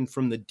something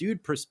from the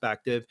dude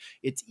perspective,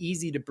 it's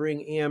easy to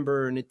bring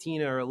Amber or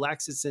Natina or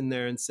Alexis in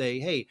there and say,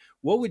 hey,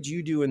 what would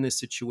you do in this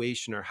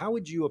situation? Or how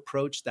would you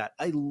approach that?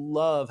 I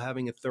love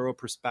having a thorough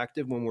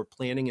perspective when we're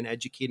planning and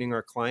educating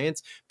our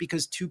clients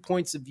because 2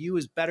 points of view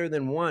is better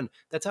than one.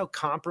 That's how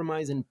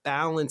compromise and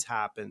balance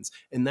happens.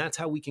 And that's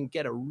how we can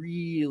get a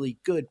really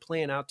good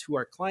plan out to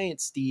our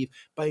clients, Steve,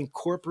 by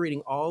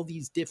incorporating all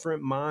these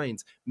different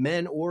minds,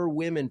 men or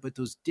women, but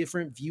those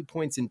different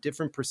viewpoints and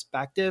different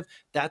perspective.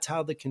 That's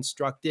how the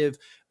constructive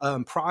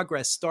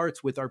progress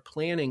starts with our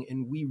planning.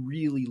 And we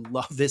really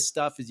love this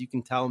stuff. As you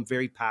can tell, I'm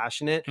very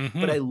passionate,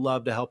 but I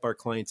love to help our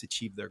clients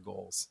achieve their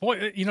goals.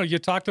 Boy, you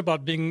talked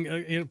about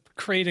being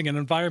creating an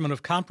environment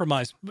of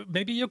compromise.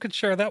 Maybe you could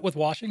share that with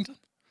Washington?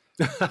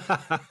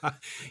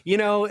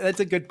 That's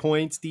a good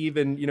point, Steve.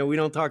 And, we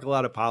don't talk a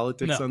lot of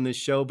politics on this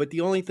show, but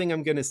the only thing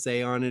I'm going to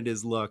say on it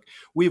is, look,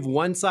 we have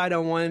one side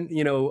on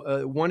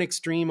one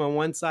extreme on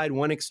one side,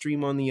 one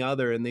extreme on the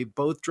other, and they've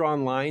both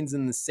drawn lines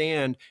in the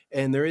sand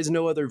and there is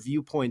no other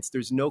viewpoints.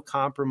 There's no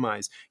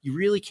compromise. You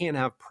really can't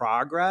have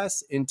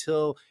progress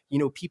until,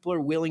 people are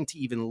willing to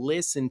even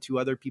listen to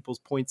other people's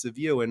points of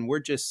view. And we're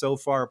just so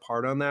far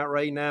apart on that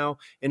right now.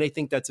 And I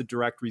think that's a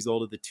direct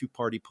result of the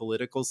two-party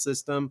political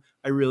system.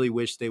 I really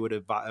wish they would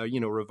have,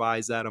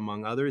 revise that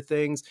among other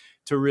things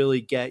to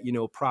really get,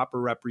 proper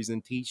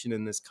representation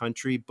in this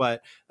country.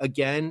 But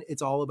again,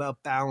 it's all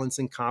about balance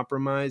and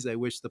compromise. I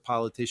wish the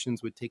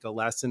politicians would take a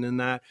lesson in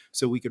that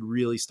so we could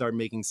really start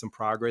making some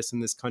progress in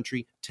this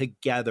country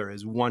together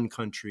as one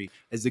country,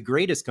 as the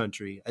greatest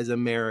country, as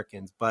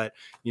Americans. But,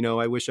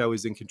 I wish I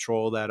was in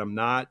control of that. I'm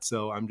not.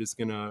 So I'm just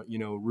going to,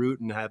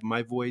 root and have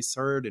my voice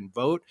heard and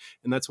vote.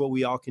 And that's what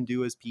we all can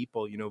do as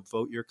people,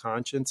 vote your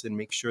conscience and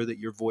make sure that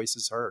your voice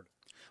is heard.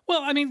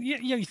 Well, I mean,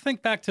 you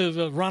think back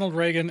to Ronald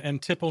Reagan and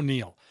Tip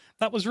O'Neill.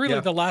 That was really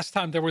the last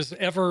time there was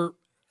ever,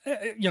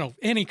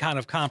 any kind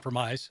of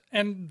compromise.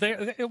 And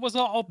it was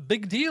a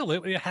big deal.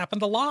 It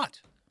happened a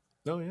lot.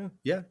 Oh yeah.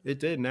 Yeah, it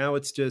did. Now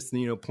it's just,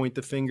 point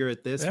the finger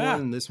at this Yeah,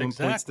 one and this one points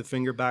the exactly.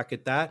 finger back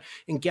at that.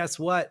 And guess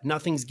what?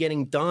 Nothing's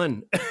getting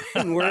done.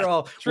 And we're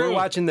True.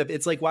 watching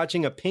it's like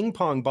watching a ping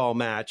pong ball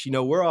match.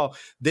 We're all,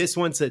 this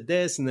one said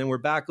this and then we're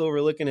back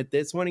over looking at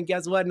this one and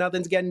guess what?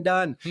 Nothing's getting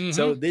done.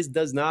 So this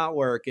does not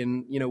work.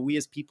 And we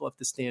as people have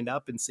to stand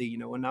up and say,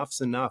 enough's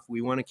enough.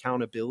 We want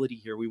accountability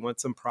here. We want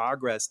some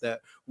progress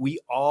that we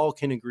all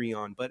can agree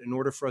on. But in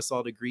order for us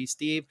all to agree,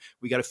 Steve,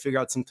 we got to figure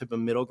out some type of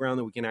middle ground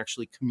that we can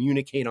actually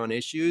communicate on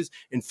issues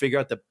and figure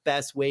out the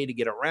best way to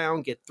get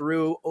around, get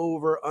through,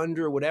 over,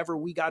 under, whatever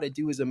we got to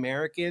do as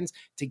Americans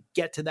to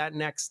get to that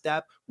next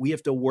step. We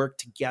have to work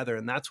together.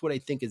 And that's what I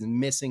think is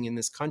missing in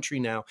this country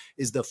now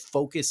is the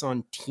focus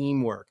on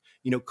teamwork.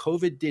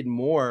 COVID did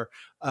more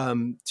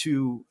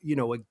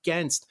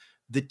against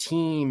the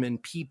team and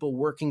people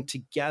working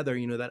together,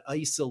 that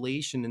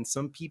isolation. And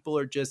some people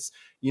are just,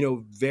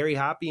 very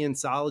happy in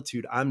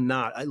solitude. I'm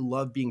not. I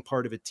love being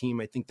part of a team.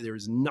 I think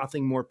there's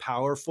nothing more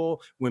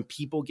powerful when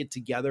people get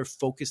together,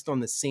 focused on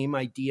the same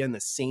idea and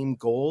the same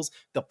goals.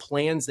 The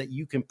plans that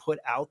you can put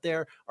out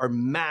there are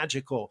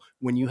magical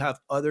when you have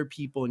other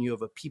people and you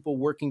have people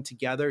working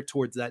together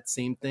towards that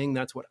same thing.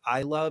 That's what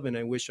I love. And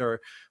I wish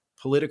our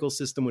political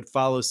system would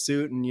follow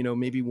suit. And,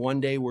 maybe one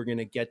day we're going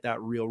to get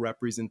that real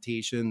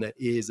representation that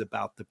is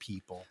about the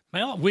people.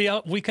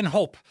 Well, we can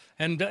hope.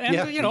 And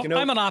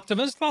I'm an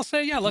optimist. I'll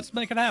say, yeah, let's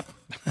make it happen.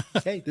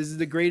 Hey, this is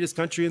the greatest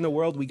country in the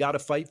world. We got to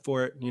fight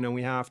for it.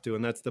 We have to.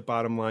 And that's the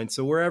bottom line.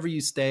 So wherever you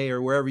stay or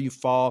wherever you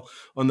fall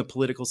on the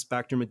political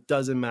spectrum, it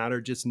doesn't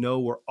matter. Just know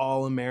we're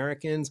all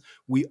Americans.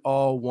 We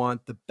all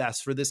want the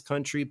best for this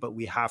country, but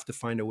we have to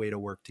find a way to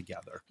work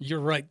together. You're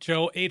right,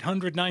 Joe.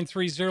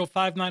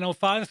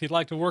 800-930-5905 if you'd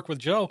like to work with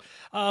Joe.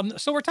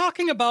 So we're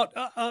talking about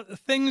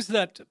things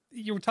that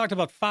you were talking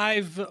about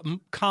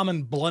 5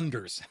 common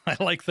blunders. I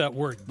like that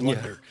word,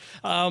 blunder.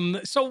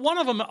 Yeah. So one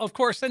of them, of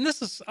course, and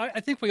this is, I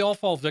think we all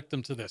fall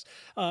victim to this.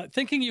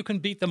 Thinking you can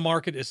beat the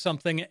market is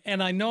something,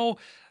 and I know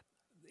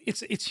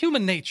it's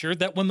human nature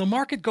that when the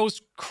market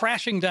goes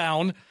crashing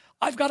down,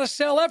 I've got to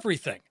sell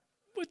everything.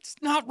 It's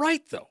not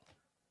right, though.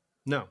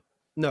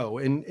 No,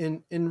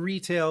 in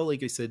retail,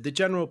 like I said, the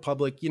general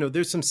public,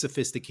 there's some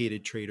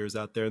sophisticated traders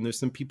out there and there's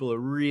some people that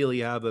really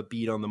have a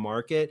beat on the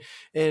market.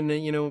 And,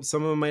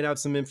 some of them might have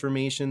some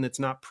information that's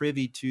not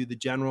privy to the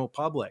general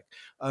public.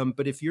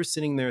 But if you're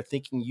sitting there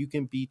thinking you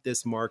can beat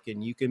this market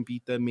and you can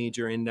beat the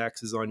major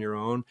indexes on your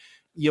own,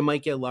 you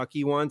might get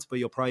lucky once, but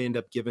you'll probably end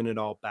up giving it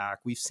all back.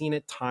 We've seen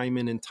it time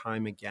in and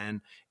time again.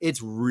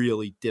 It's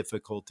really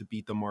difficult to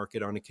beat the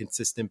market on a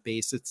consistent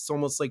basis. It's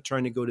almost like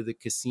trying to go to the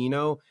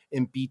casino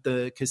and beat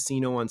the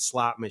casino on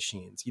slot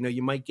machines.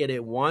 You might get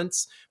it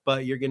once,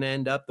 but you're going to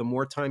end up, the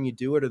more time you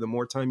do it or the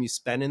more time you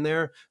spend in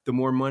there, the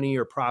more money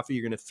or profit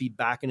you're going to feed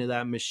back into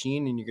that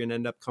machine, and you're going to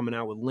end up coming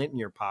out with lint in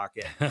your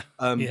pocket.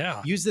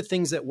 Use the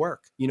things that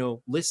work.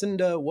 Listen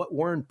to what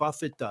Warren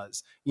Buffett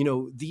does.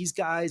 These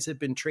guys have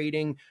been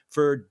trading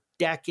for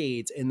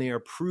decades and they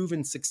are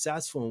proven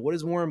successful. And what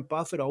does Warren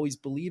Buffett always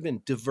believe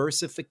in?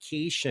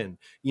 Diversification.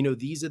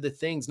 These are the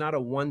things, not a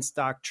one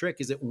stock trick.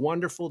 Is it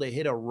wonderful to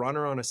hit a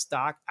runner on a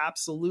stock?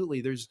 Absolutely.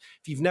 If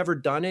you've never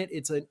done it,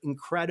 it's an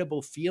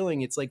incredible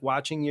feeling. It's like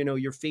watching,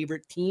 your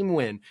favorite team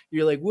win.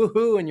 You're like,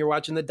 woohoo, and you're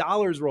watching the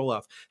dollars roll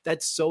off.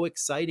 That's so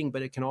exciting,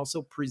 but it can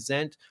also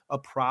present a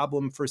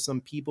problem for some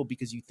people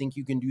because you think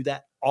you can do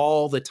that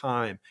all the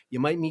time. You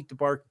might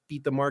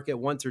beat the market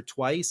once or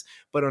twice,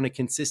 but on a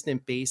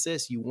consistent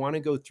basis, you want to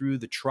go through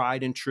the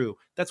tried and true.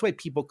 That's why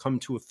people come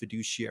to a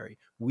fiduciary.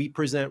 We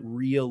present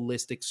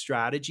realistic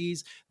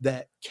strategies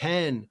that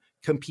can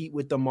compete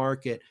with the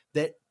market,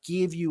 that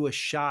give you a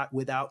shot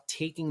without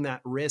taking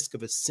that risk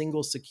of a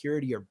single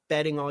security or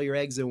betting all your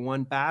eggs in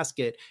one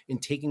basket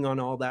and taking on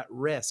all that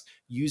risk.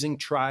 Using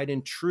tried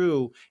and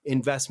true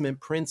investment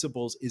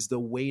principles is the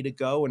way to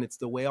go, and it's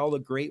the way all the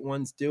great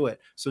ones do it.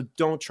 So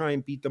don't try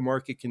and beat the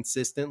market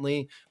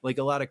consistently. Like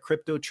a lot of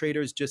crypto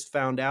traders just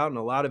found out, and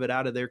a lot of it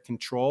out of their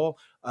control.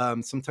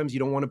 Sometimes you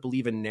don't want to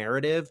believe a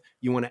narrative.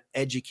 You want to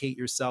educate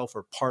yourself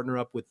or partner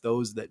up with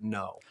those that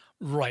know.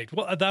 Right.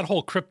 Well, that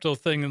whole crypto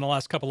thing in the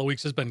last couple of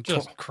weeks has been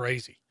just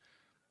crazy.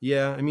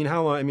 Yeah. I mean,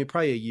 how long? I mean,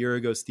 probably a year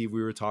ago, Steve,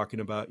 we were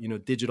talking about,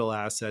 digital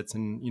assets.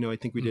 And, I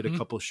think we did a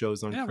couple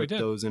shows on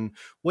cryptos and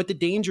what the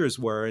dangers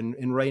were.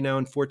 And right now,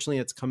 unfortunately,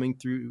 it's coming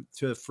through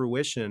to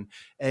fruition.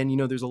 And,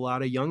 there's a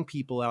lot of young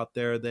people out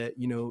there that,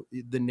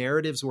 the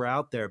narratives were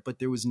out there, but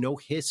there was no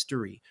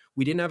history.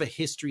 We didn't have a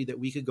history that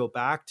we could go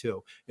back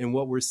to. And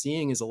what we're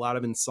seeing is a lot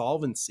of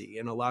insolvency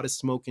and a lot of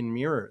smoke and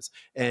mirrors.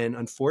 And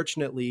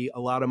unfortunately,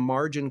 a lot of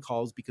margin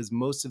calls because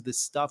most of this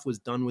stuff was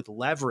done with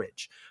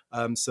leverage.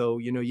 So,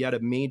 you had a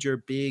major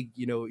big,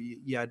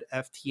 you had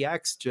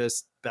FTX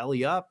just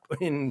belly up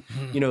and,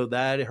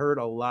 that hurt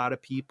a lot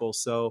of people.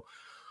 So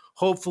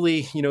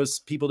hopefully,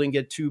 people didn't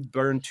get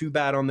burned too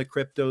bad on the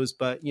cryptos,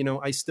 but,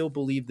 I still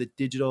believe that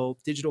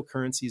digital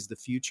currency is the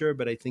future,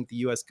 but I think the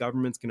US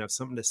government's going to have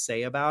something to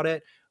say about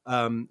it.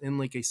 And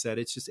like I said,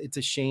 it's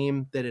a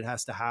shame that it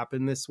has to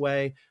happen this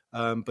way.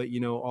 But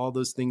all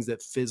those things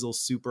that fizzle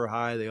super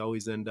high, they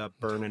always end up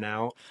burning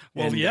out.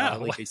 Well, and, yeah.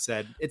 Like I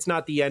said, it's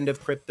not the end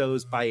of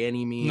cryptos by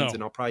any means. No.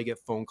 And I'll probably get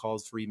phone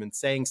calls for even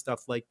saying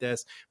stuff like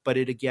this. But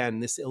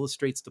this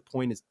illustrates the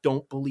point is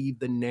don't believe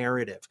the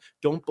narrative.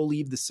 Don't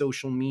believe the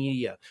social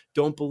media.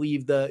 Don't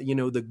believe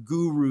the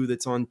guru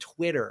that's on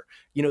Twitter.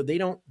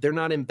 They're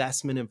not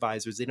investment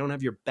advisors. They don't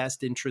have your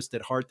best interest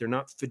at heart. They're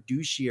not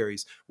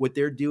fiduciaries. What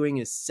they're doing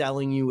is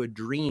selling you a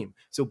dream.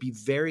 So be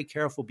very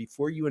careful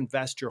before you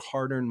invest your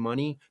hard-earned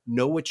money.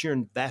 Know what you're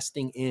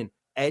investing in.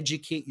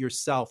 Educate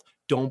yourself.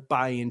 Don't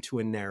buy into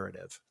a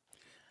narrative.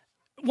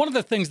 One of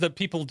the things that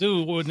people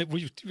do when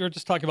we were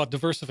just talking about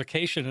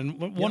diversification,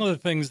 and one of the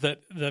things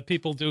that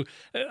people do,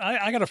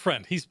 I got a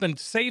friend. He's been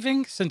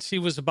saving since he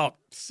was about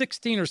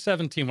 16 or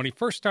 17 when he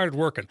first started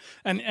working,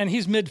 and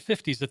he's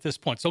mid-50s at this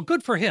point. So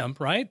good for him,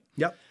 right?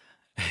 Yep.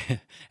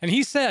 And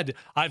he said,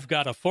 I've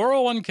got a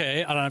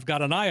 401k and I've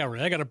got an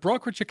IRA, I got a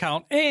brokerage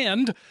account,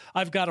 and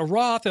I've got a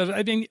Roth.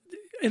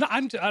 And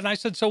I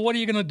said, so what are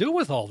you going to do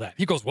with all that?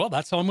 He goes, well,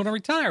 that's how I'm going to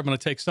retire. I'm going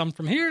to take some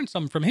from here and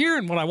some from here.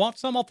 And when I want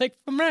some, I'll take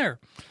from there.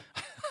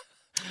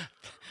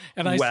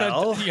 And I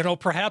said,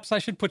 perhaps I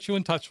should put you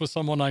in touch with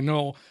someone I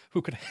know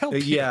who could help you.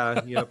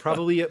 Yeah,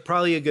 probably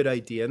a good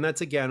idea. And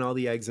that's, again, all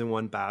the eggs in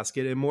one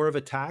basket and more of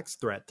a tax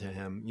threat to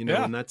him,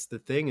 and that's the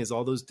thing is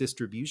all those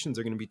distributions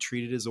are going to be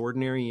treated as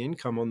ordinary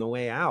income on the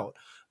way out.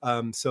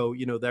 So,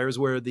 there's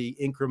where the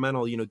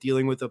incremental,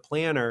 dealing with a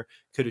planner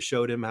could have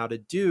showed him how to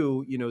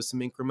do,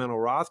 some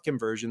incremental Roth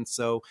conversions.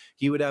 So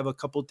he would have a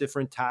couple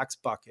different tax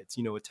buckets,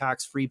 a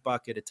tax-free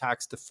bucket, a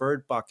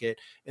tax-deferred bucket,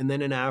 and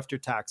then an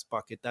after-tax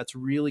bucket. That's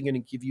really going to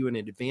give you an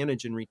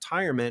advantage in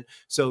retirement.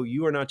 So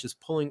you are not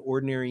just pulling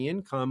ordinary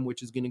income,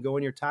 which is going to go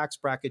in your tax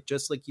bracket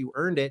just like you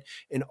earned it.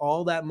 And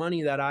all that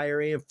money, that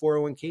IRA and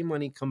 401k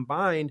money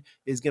combined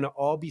is going to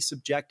all be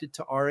subjected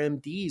to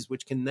RMDs,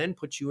 which can then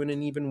put you in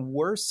an even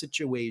worse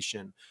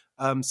situation.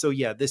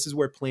 This is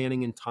where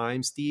planning and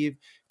time, Steve,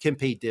 can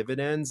pay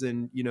dividends.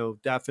 And,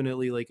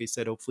 definitely, like I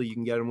said, hopefully you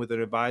can get them with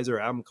an advisor,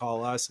 have them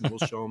call us and we'll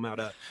show them how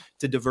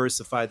to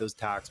diversify those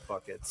tax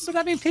buckets. But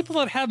I mean, people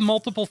that have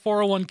multiple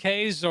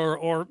 401ks or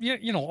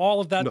all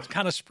of that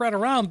kind of spread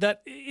around,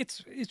 that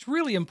it's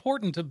really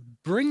important to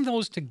bring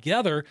those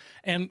together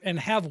and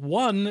have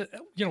one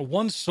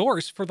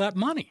source for that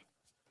money.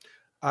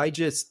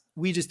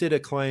 We just did a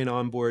client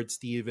onboard,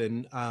 Steve,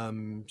 and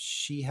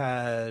she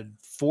had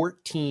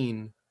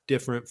 14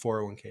 different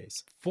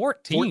 401ks.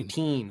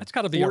 14. That's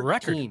got to be a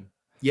record.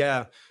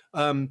 Yeah.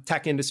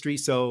 Tech industry.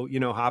 So,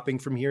 hopping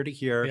from here to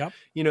here,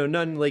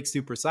 none like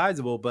super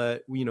sizable,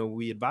 but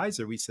we advise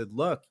her, we said,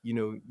 look,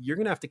 you're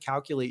going to have to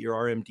calculate your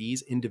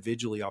RMDs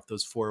individually off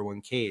those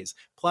 401ks.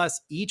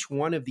 Plus each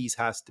one of these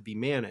has to be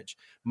managed.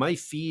 My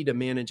fee to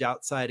manage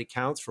outside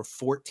accounts for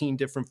 14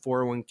 different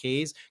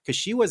 401ks, because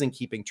she wasn't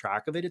keeping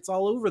track of it. It's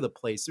all over the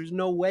place. There's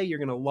no way you're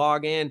going to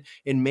log in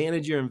and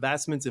manage your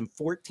investments in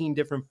 14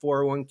 different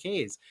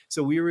 401ks.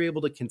 So we were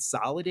able to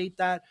consolidate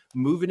that,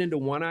 move it into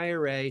one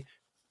IRA,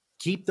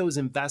 keep those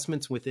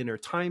investments within her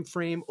time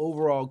frame,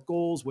 overall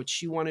goals, what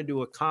she wanted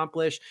to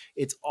accomplish.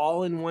 It's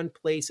all in one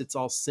place. It's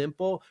all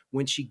simple.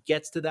 When she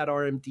gets to that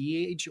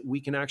RMD age,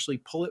 we can actually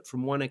pull it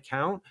from one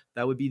account.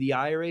 That would be the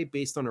IRA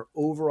based on her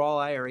overall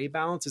IRA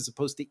balance as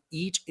opposed to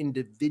each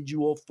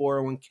individual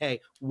 401k.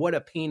 What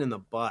a pain in the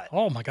butt.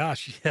 Oh my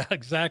gosh. Yeah,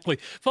 exactly.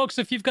 Folks,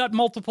 if you've got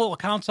multiple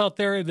accounts out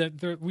there,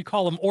 we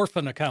call them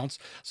orphan accounts.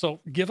 So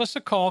give us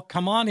a call.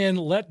 Come on in.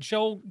 Let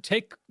Joe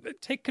take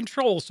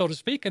control, so to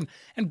speak, and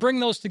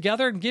bring those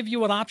together and give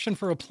you an option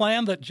for a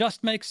plan that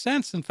just makes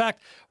sense. In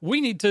fact, we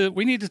need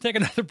to take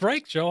another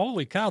break, Joe.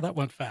 Holy cow, that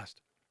went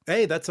fast.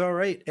 Hey, that's all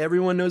right.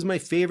 Everyone knows my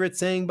favorite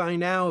saying by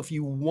now. If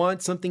you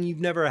want something you've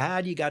never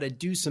had, you got to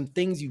do some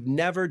things you've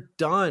never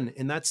done.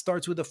 And that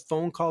starts with a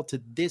phone call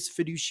to this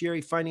fiduciary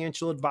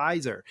financial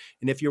advisor.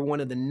 And if you're one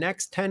of the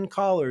next 10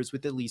 callers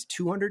with at least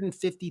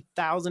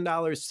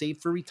 $250,000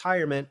 saved for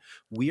retirement,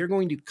 we are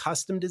going to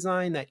custom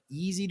design that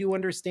easy to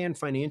understand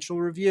financial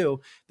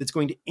review that's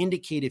going to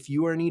indicate if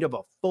you are in need of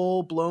a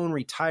full-blown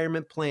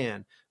retirement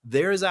plan.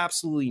 There is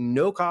absolutely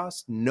no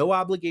cost, no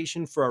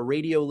obligation for our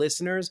radio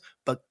listeners,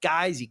 but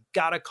guys, you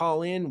gotta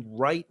call in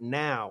right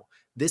now.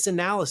 This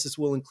analysis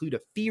will include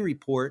a fee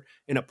report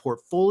and a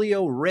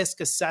portfolio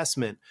risk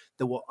assessment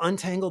that will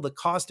untangle the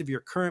cost of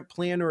your current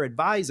plan or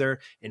advisor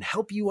and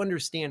help you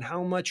understand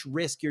how much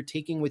risk you're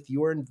taking with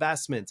your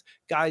investments.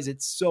 Guys,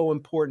 it's so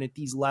important at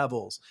these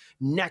levels.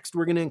 Next,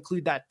 we're going to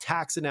include that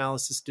tax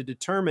analysis to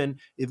determine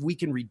if we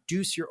can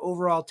reduce your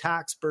overall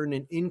tax burden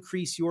and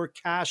increase your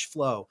cash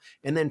flow.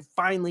 And then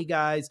finally,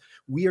 guys,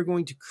 we are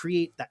going to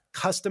create that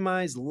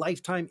customized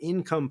lifetime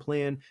income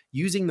plan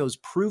using those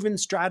proven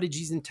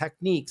strategies and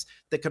techniques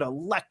that could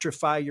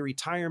electrify your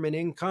retirement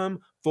income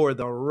for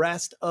the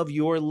rest of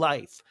your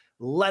life.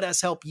 Let us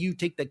help you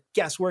take the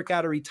guesswork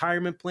out of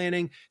retirement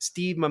planning.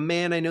 Steve, my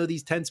man, I know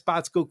these 10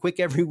 spots go quick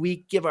every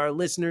week. Give our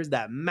listeners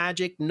that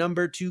magic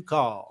number to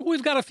call.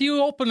 We've got a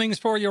few openings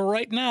for you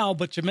right now,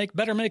 but you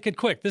better make it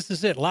quick. This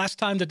is it. Last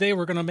time today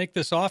we're going to make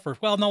this offer.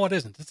 Well, no, it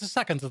isn't. It's the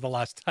second to the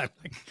last time.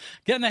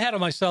 Getting ahead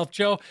of myself,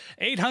 Joe.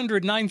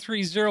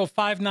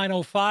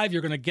 800-930-5905.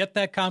 You're going to get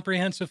that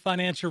comprehensive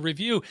financial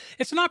review.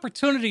 It's an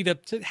opportunity to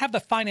have the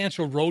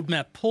financial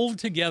roadmap pulled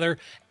together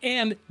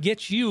and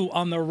get you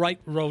on the right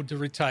road to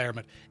retirement.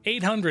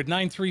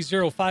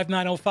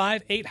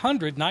 800-930-5905.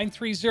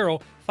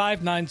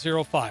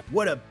 800-930-5905.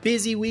 What a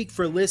busy week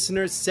for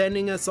listeners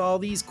sending us all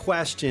these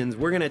questions.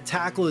 We're going to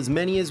tackle as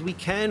many as we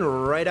can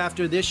right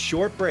after this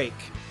short break.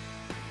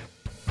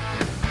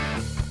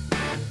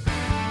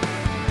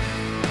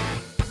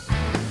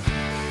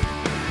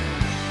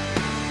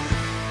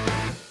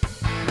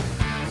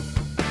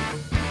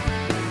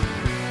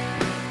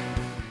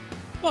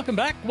 Welcome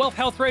back. Wealth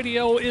Health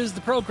Radio is the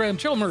program.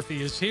 Joe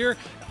Murphy is here.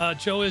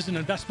 Joe is an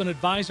investment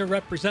advisor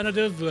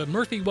representative.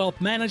 Murphy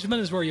Wealth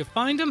Management is where you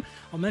find him.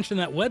 I'll mention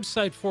that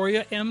website for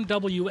you.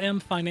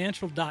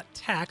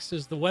 mwmfinancial.tax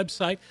is the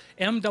website,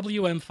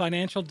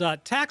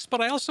 mwmfinancial.tax.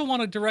 But I also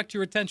want to direct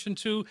your attention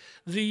to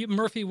the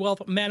Murphy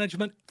Wealth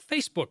Management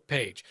Facebook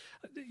page.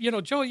 You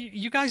know, Joe,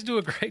 you guys do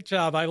a great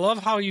job. I love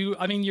how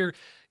you're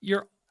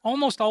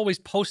almost always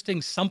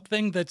posting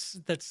something that's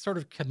sort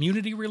of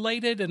community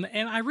related. And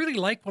I really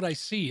like what I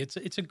see.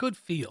 It's a good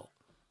feel.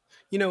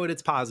 You know what?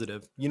 It's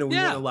positive. You know, we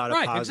want a lot of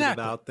positive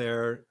out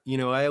there. You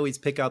know, I always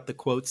pick out the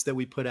quotes that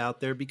we put out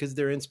there because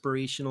they're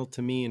inspirational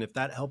to me. And if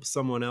that helps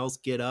someone else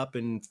get up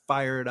and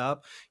fire it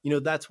up, you know,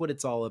 that's what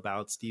it's all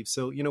about, Steve.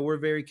 So, you know, we're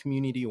very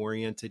community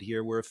oriented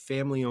here. We're a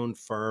family owned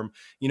firm.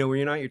 You know,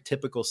 we're not your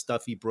typical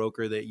stuffy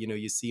broker that, you know,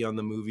 you see on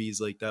the movies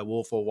like that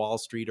Wolf of Wall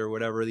Street or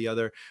whatever the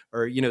other,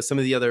 or, you know, some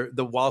of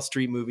the Wall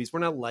Street movies. We're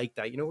not like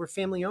that. You know, we're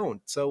family owned.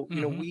 So,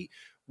 you know,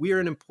 we are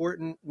an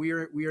important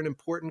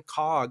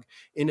cog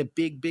in a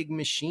big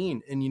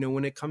machine. And, you know,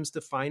 when it comes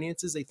to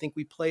finances, I think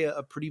we play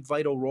a pretty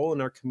vital role in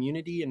our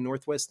community in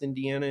Northwest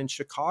Indiana and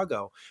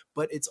Chicago.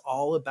 But it's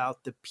all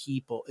about the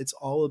people. It's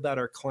all about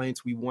our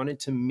clients. We wanted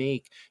to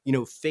make, you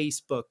know,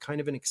 Facebook kind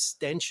of an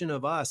extension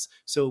of us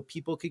so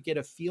people could get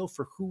a feel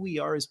for who we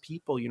are as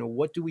people. You know,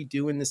 what do we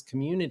do in this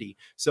community?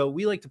 So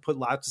we like to put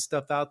lots of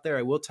stuff out there.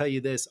 I will tell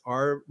you this,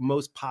 our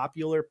most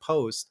popular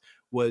post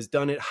was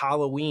done at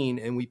Halloween,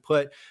 and we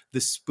put the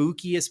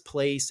spookiest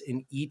place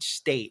in each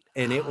state,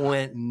 and it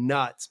went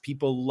nuts.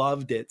 People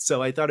loved it.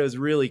 So I thought it was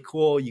really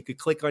cool. You could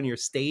click on your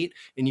state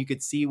and you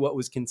could see what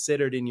was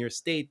considered in your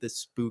state the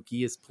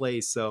spookiest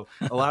place. So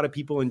a lot of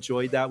people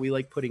enjoyed that. We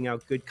like putting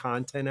out good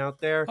content out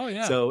there. Oh,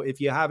 yeah. So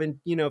if you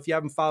haven't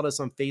followed us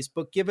on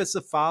Facebook, give us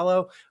a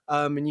follow,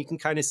 and you can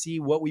kind of see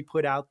what we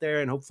put out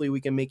there, and hopefully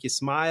we can make you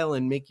smile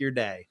and make your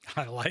day.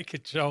 I like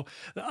it, Joe.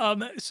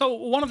 So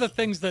one of the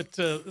things that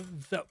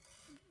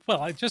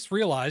I just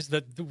realized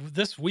that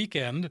this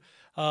weekend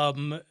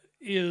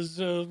is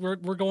we're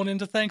going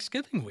into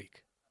Thanksgiving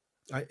week.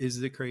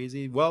 Is it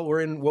crazy? Well,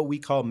 we're in what we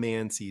call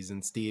man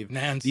season, Steve.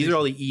 These are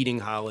all the eating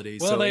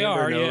holidays. Well, so they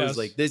Amber are. Knows, yes.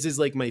 Like this is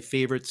like my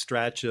favorite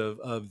stretch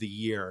of the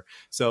year.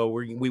 So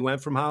we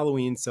went from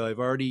Halloween. So I've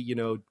already, you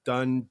know,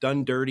 done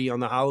dirty on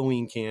the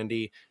Halloween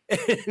candy.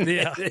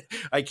 Yeah.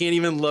 I can't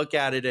even look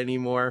at it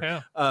anymore.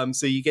 Yeah.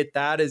 So you get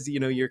that as, you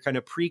know, your kind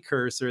of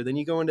precursor. Then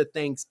you go into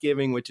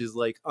Thanksgiving, which is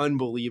like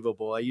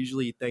unbelievable. I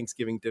usually eat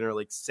Thanksgiving dinner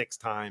like 6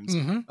 times.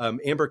 Mm-hmm.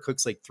 Amber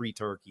cooks like 3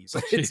 turkeys.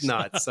 It's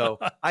nuts. So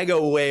I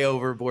go way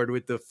overboard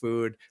with the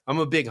food. I'm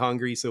a big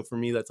hungry. So for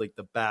me, that's like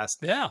the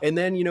best. Yeah. And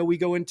then, you know, we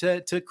go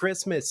into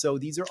Christmas. So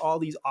these are all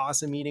these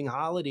awesome eating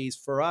holidays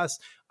for us.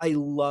 I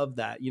love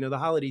that. You know, the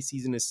holiday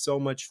season is so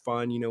much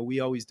fun. You know, we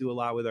always do a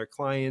lot with our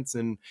clients,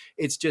 and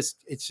it's just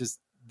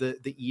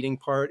the eating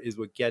part is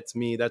what gets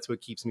me. That's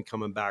what keeps me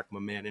coming back, my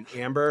man. And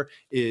Amber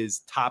is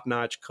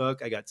top-notch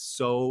cook. I got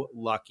so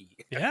lucky.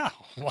 Yeah.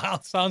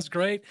 Wow. Sounds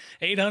great.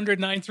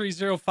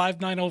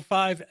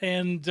 800-930-5905.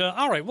 And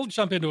all right, we'll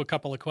jump into a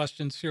couple of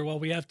questions here while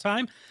we have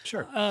time.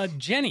 Sure.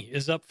 Jenny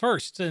is up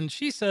first, and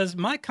she says,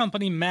 my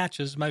company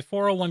matches my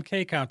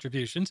 401k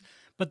contributions,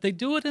 but they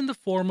do it in the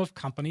form of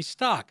company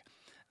stock.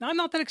 Now, I'm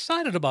not that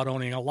excited about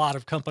owning a lot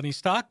of company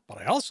stock,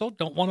 but I also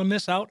don't want to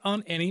miss out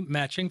on any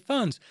matching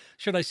funds.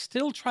 Should I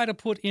still try to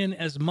put in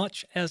as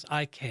much as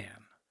I can?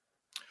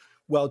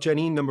 Well,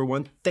 Jenny, number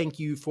one, thank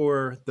you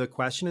for the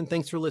question, and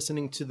thanks for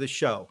listening to the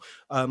show.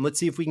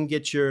 Let's see if we can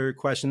get your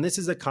question. This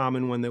is a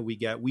common one that we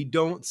get. We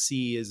don't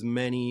see as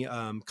many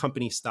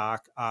company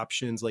stock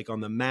options like on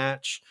the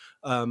match.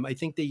 I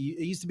think it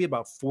used to be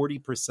about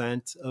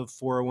 40% of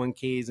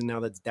 401ks, and now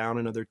that's down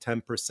another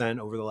 10%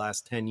 over the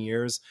last 10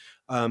 years.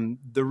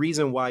 The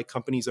reason why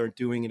companies aren't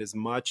doing it as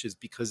much is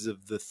because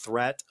of the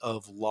threat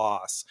of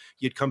loss.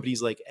 You had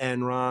companies like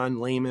Enron,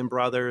 Lehman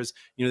Brothers,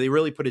 you know, they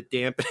really put a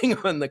dampening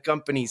on the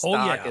company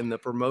stock and the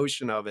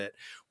promotion of it.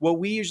 What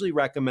we usually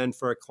recommend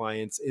for our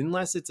clients,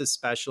 unless it's a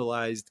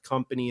specialized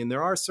company, and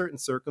there are certain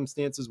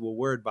circumstances where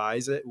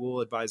we'll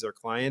advise our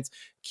clients,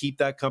 keep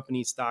that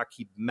company stock,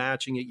 keep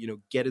matching it, you know,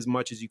 get as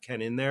much as you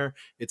can in there.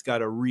 It's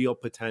got a real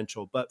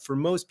potential. But for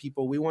most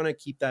people, we want to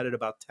keep that at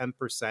about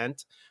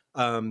 10%.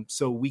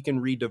 So we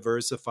can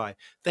re-diversify.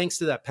 Thanks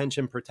to that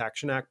Pension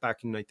Protection Act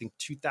back in, I think,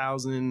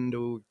 2000,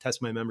 to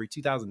test my memory,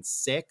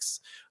 2006,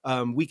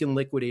 we can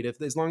liquidate,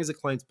 as long as the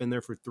client's been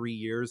there for 3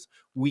 years,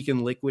 we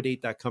can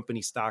liquidate that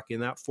company stock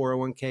in that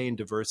 401k and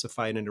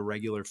diversify it into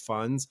regular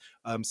funds.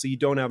 So you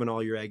don't have an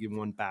all your egg in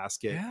one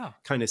basket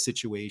kind of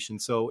situation.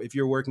 So if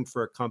you're working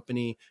for a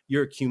company,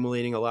 you're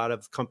accumulating a lot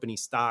of company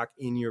stock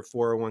in your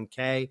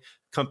 401k,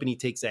 company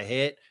takes a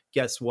hit,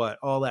 guess what?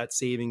 All that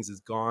savings is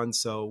gone.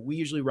 So we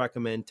usually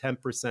recommend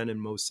 10% in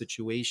most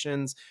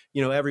situations.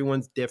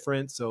 Everyone's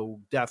different,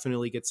 so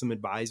definitely get some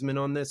advisement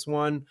on this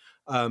one,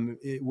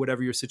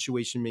 whatever your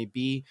situation may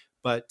be.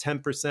 But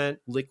 10%,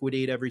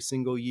 liquidate every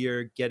single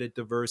year, get it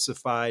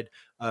diversified.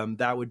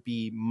 That would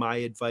be my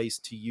advice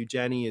to you,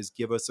 Jenny, is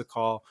give us a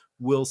call.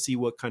 We'll see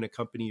what kind of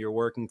company you're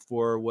working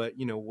for, what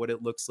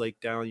it looks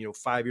like down,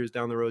 5 years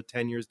down the road,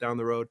 10 years down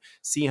the road,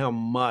 see how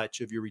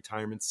much of your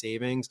retirement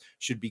savings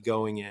should be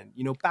going in.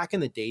 Back in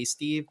the day,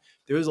 Steve,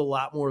 there was a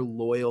lot more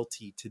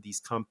loyalty to these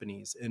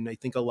companies. And I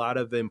think a lot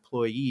of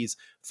employees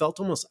felt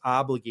almost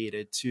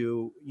obligated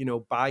to,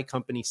 buy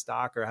company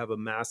stock or have a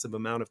massive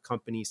amount of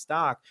company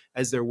stock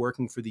as they're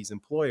working for these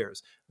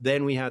employers.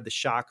 Then we had the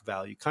shock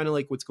value, kind of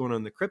like what's going on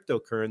in the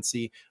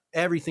cryptocurrency.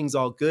 Everything's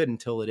all good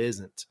until it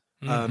isn't.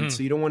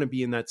 So you don't want to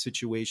be in that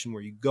situation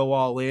where you go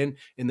all in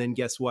and then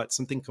guess what?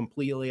 Something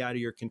completely out of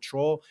your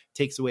control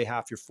takes away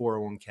half your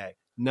 401k.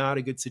 Not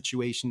a good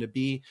situation to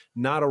be,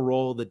 not a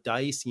roll of the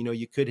dice.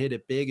 You could hit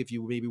it big if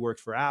you maybe worked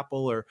for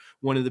Apple or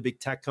one of the big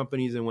tech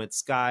companies and went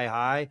sky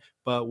high,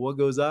 but what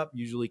goes up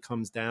usually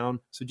comes down.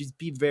 So just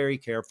be very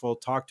careful,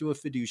 talk to a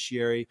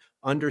fiduciary,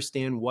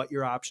 understand what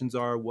your options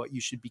are, what you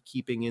should be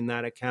keeping in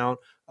that account.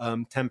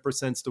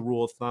 10% is the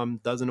rule of thumb,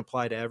 doesn't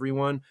apply to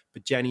everyone,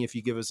 but Jenny, if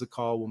you give us a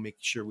call, we'll make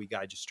sure we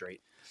guide you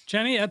straight.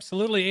 Jenny,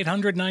 absolutely.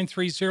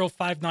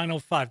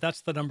 800-930-5905.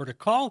 That's the number to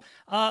call.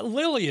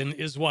 Lillian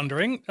is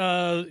wondering,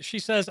 she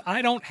says,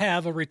 I don't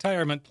have a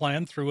retirement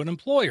plan through an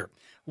employer.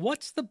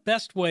 What's the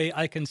best way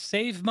I can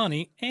save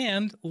money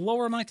and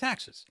lower my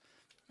taxes?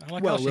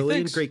 Well,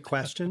 Lillian, great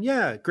question.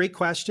 Yeah, great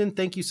question.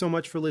 Thank you so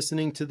much for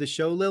listening to the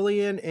show,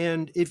 Lillian.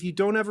 And if you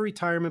don't have a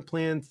retirement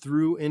plan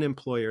through an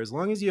employer, as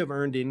long as you have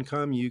earned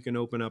income, you can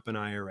open up an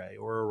IRA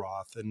or a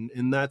Roth.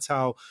 And that's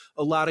how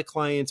a lot of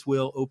clients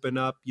will open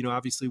up.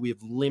 Obviously we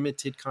have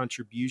limited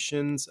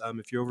contributions.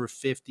 If you're over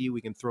 50,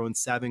 we can throw in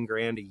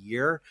 $7,000 a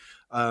year.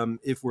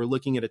 If we're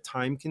looking at a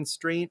time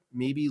constraint,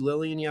 maybe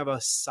Lillian, you have a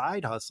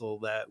side hustle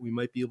that we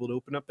might be able to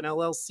open up an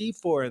LLC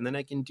for, and then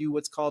I can do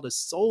what's called a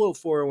solo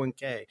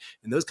 401k.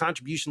 And those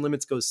contribution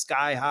limits go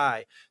sky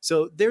high.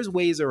 So there's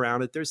ways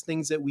around it. There's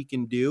things that we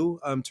can do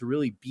to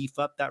really beef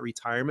up that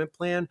retirement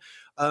plan.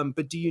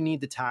 But do you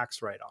need the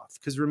tax write-off?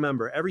 Because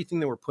remember,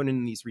 everything that we're putting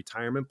in these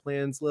retirement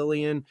plans,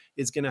 Lillian,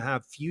 is going to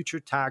have future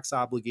tax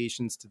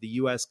obligations to the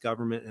U.S.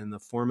 government in the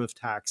form of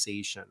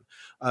taxation.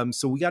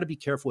 So we got to be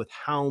careful with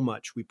how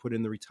much we put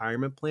in the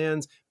retirement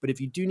plans. But if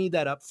you do need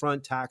that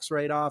upfront tax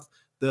write-off,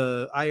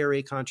 the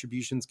IRA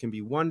contributions can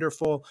be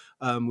wonderful.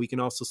 We can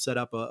also set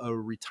up a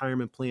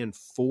retirement plan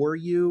for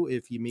you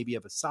if you maybe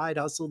have a side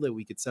hustle that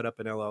we could set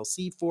up an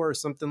LLC for or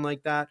something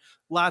like that.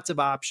 Lots of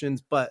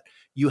options, but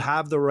you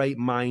have the right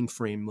mind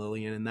frame,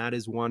 Lillian, and that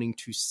is wanting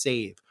to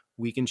save.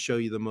 We can show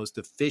you the most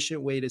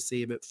efficient way to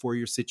save it for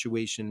your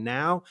situation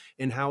now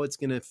and how it's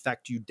going to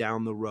affect you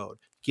down the road.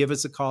 Give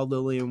us a call,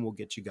 Lillian. We'll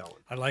get you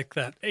going. I like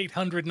that.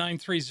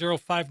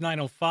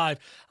 800-930-5905.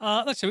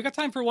 Let's see. We got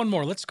time for one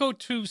more. Let's go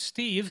to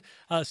Steve.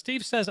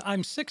 Steve says,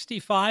 I'm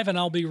 65 and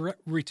I'll be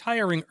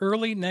retiring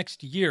early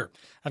next year.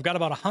 I've got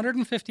about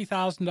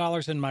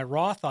 $150,000 in my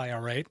Roth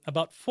IRA,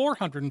 about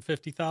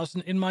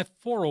 $450,000 in my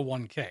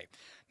 401k.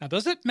 Now,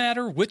 does it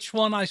matter which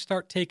one I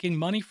start taking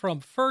money from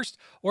first,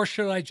 or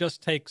should I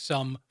just take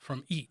some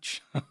from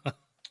each?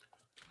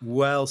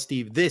 Well,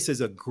 Steve, this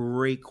is a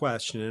great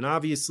question. And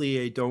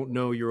obviously, I don't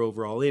know your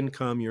overall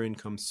income, your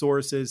income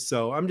sources.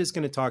 So I'm just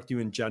going to talk to you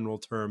in general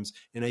terms.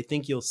 And I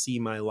think you'll see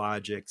my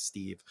logic,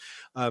 Steve.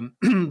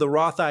 The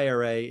Roth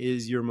IRA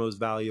is your most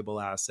valuable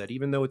asset.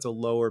 Even though it's a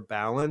lower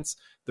balance,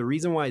 the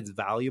reason why it's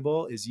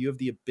valuable is you have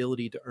the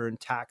ability to earn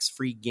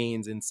tax-free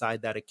gains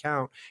inside that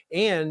account.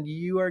 And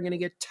you are going to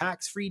get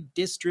tax-free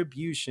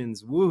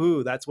distributions.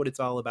 Woohoo! That's what it's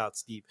all about,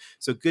 Steve.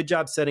 So good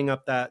job setting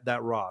up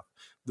that Roth.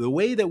 The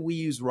way that we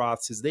use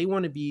Roths is they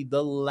want to be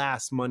the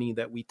last money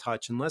that we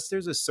touch unless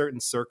there's a certain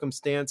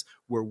circumstance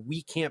where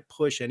we can't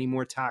push any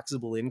more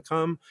taxable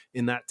income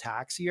in that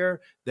tax year,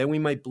 then we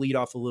might bleed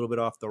off a little bit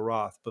off the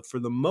Roth. But for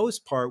the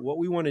most part, what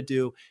we want to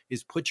do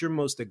is put your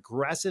most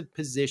aggressive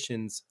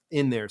positions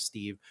in there,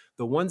 Steve,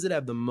 the ones that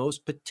have the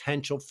most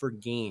potential for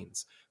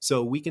gains.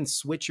 So we can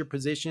switch your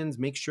positions,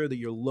 make sure that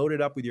you're loaded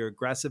up with your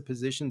aggressive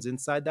positions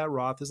inside that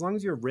Roth. As long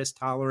as your risk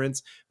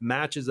tolerance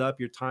matches up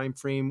your time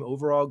frame,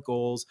 overall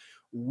goals,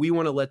 we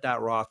want to let that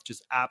Roth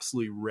just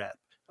absolutely rip.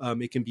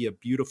 It can be a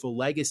beautiful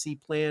legacy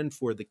plan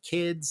for the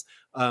kids.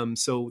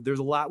 So there's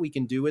a lot we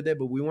can do with it,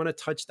 but we want to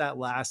touch that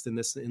last in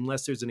this,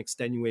 unless there's an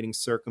extenuating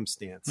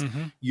circumstance.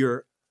 Mm-hmm.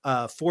 Your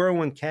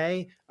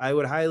 401k, I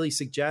would highly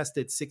suggest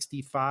at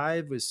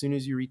 65, as soon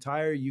as you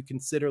retire, you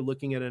consider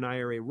looking at an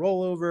IRA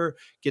rollover,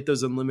 get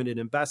those unlimited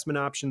investment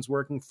options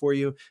working for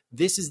you.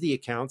 This is the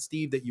account,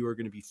 Steve, that you are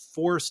going to be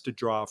forced to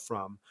draw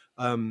from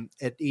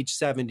at age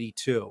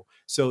 72.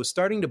 So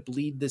starting to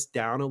bleed this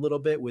down a little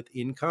bit with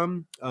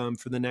income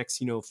for the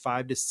next,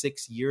 5 to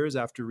 6 years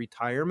after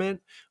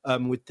retirement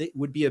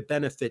would be a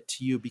benefit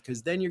to you,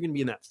 because then you're going to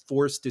be in that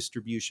forced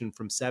distribution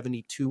from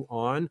 72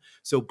 on.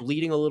 So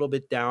bleeding a little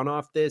bit down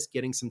off this,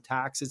 getting some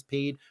taxes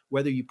paid,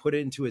 whether you put it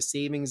into a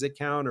savings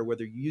account or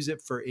whether you use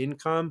it for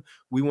income,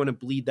 we want to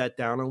bleed that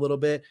down a little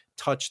bit.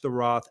 Touch the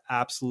Roth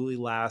absolutely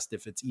last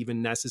if it's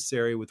even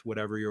necessary with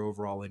whatever your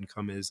overall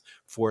income is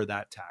for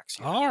that tax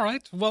year. All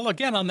right. Well,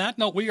 again, on that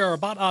note, we are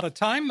about out of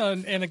time.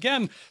 And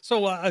again,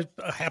 so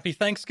happy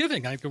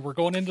Thanksgiving. We're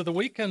going into the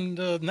week, and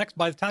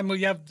by the time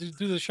we have to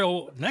do the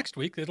show next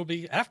week, it'll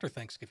be after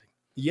Thanksgiving.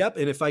 Yep.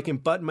 And if I can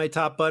button my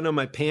top button on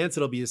my pants,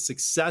 it'll be a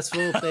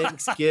successful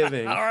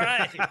Thanksgiving. All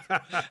right.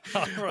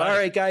 All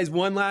right, guys.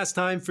 One last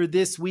time for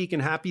this week,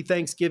 and happy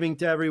Thanksgiving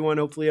to everyone.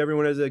 Hopefully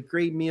everyone has a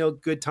great meal,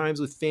 good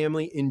times with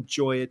family.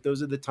 Enjoy it.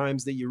 Those are the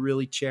times that you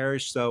really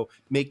cherish. So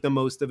make the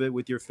most of it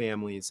with your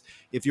families.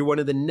 If you're one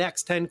of the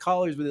next 10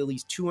 callers with at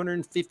least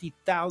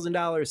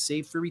 $250,000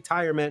 saved for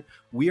retirement,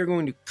 we are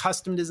going to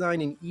custom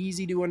design an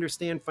easy to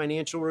understand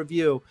financial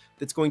review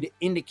that's going to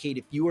indicate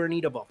if you are in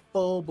need of a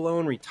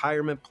full-blown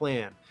retirement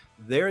plan.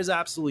 There is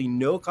absolutely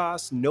no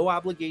cost, no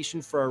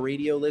obligation for our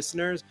radio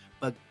listeners,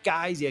 but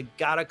guys, you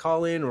gotta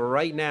call in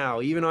right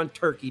now, even on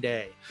Turkey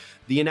Day.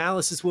 The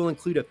analysis will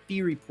include a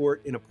fee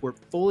report and a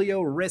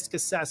portfolio risk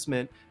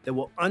assessment that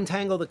will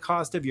untangle the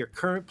cost of your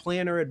current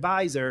plan or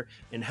advisor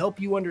and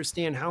help you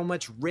understand how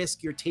much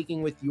risk you're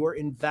taking with your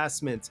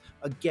investments.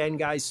 Again,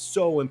 guys,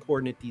 so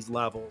important at these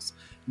levels.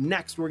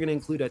 Next, we're going to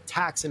include a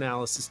tax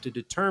analysis to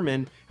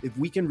determine if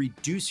we can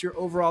reduce your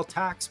overall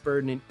tax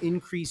burden and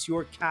increase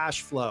your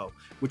cash flow,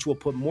 which will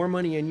put more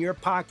money in your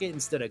pocket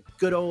instead of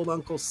good old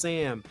Uncle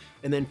Sam.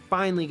 And then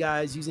finally,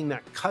 guys, using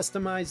that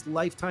customized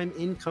lifetime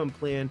income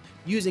plan,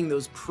 using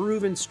those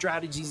proven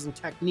strategies and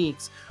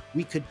techniques,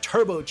 we could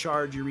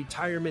turbocharge your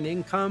retirement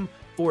income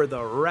for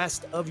the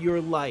rest of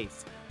your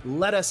life.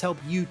 Let us help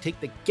you take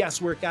the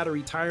guesswork out of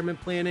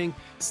retirement planning.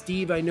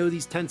 Steve, I know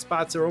these 10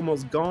 spots are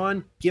almost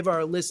gone. Give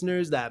our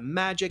listeners that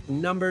magic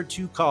number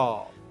to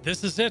call.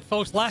 This is it,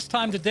 folks. Last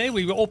time today,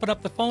 we will open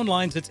up the phone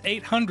lines. It's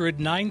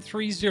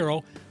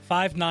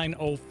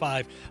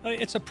 800-930-5905.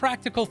 It's a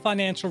practical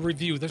financial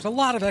review. There's a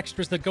lot of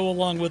extras that go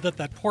along with it,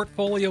 that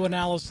portfolio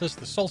analysis,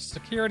 the Social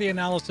Security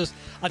analysis,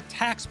 a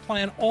tax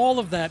plan, all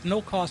of that,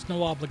 no cost,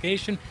 no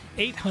obligation.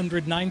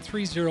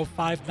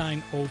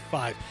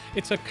 800-930-5905.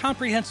 It's a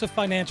comprehensive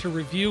financial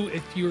review.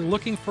 If you're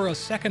looking for a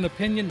second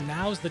opinion,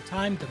 now's the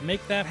time to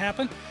make that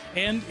happen.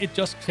 And it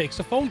just takes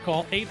a phone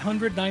call,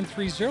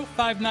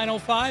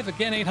 800-930-5905.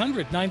 Again,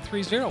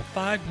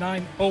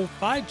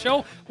 800-930-5905.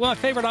 Joe, one of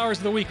my favorite hours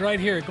of the week right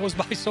here. It goes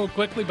by so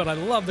quickly, but I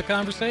love the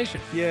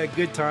conversation. Yeah,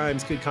 good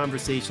times, good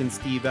conversation,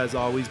 Steve, as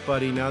always,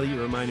 buddy. Now that you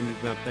reminded me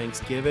about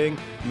Thanksgiving,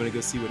 I'm going to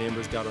go see what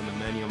Amber's got on the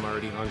menu. I'm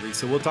already hungry.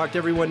 So we'll talk to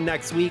everyone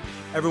next week.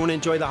 Everyone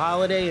enjoy the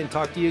holiday and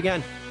talk to you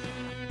again.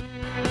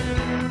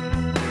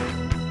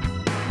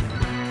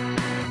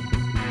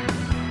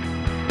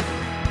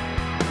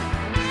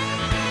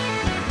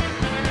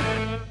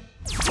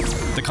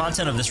 The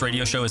content of this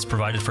radio show is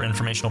provided for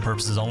informational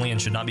purposes only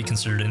and should not be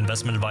considered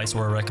investment advice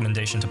or a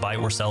recommendation to buy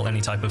or sell any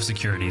type of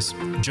securities.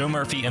 Joe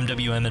Murphy,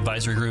 MWM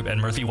Advisory Group,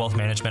 and Murphy Wealth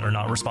Management are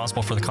not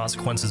responsible for the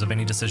consequences of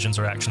any decisions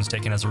or actions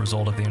taken as a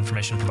result of the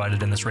information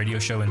provided in this radio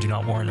show and do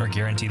not warrant or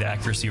guarantee the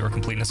accuracy or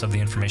completeness of the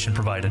information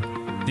provided.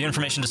 The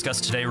information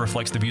discussed today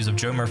reflects the views of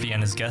Joe Murphy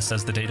and his guests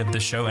as the date of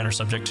this show and are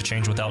subject to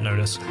change without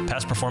notice.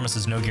 Past performance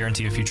is no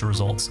guarantee of future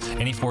results.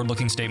 Any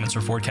forward-looking statements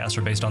or forecasts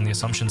are based on the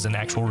assumptions, and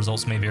actual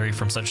results may vary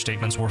from such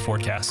statements or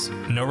forecasts.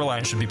 No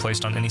reliance should be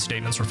placed on any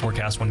statements or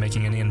forecasts when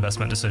making any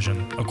investment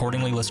decision.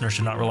 Accordingly, listeners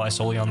should not rely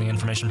solely on the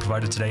information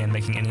provided today in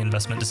making any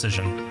investment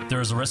decision.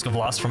 There is a risk of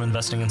loss from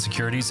investing in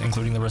securities,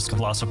 including the risk of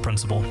loss of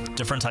principal.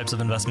 Different types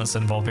of investments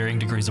involve varying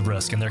degrees of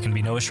risk, and there can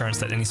be no assurance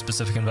that any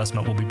specific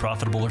investment will be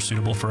profitable or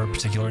suitable for a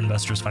particular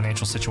investor's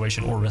financial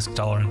situation or risk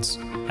tolerance.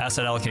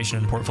 Asset allocation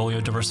and portfolio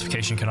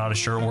diversification cannot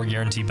assure or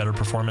guarantee better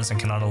performance and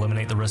cannot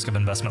eliminate the risk of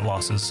investment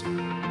losses.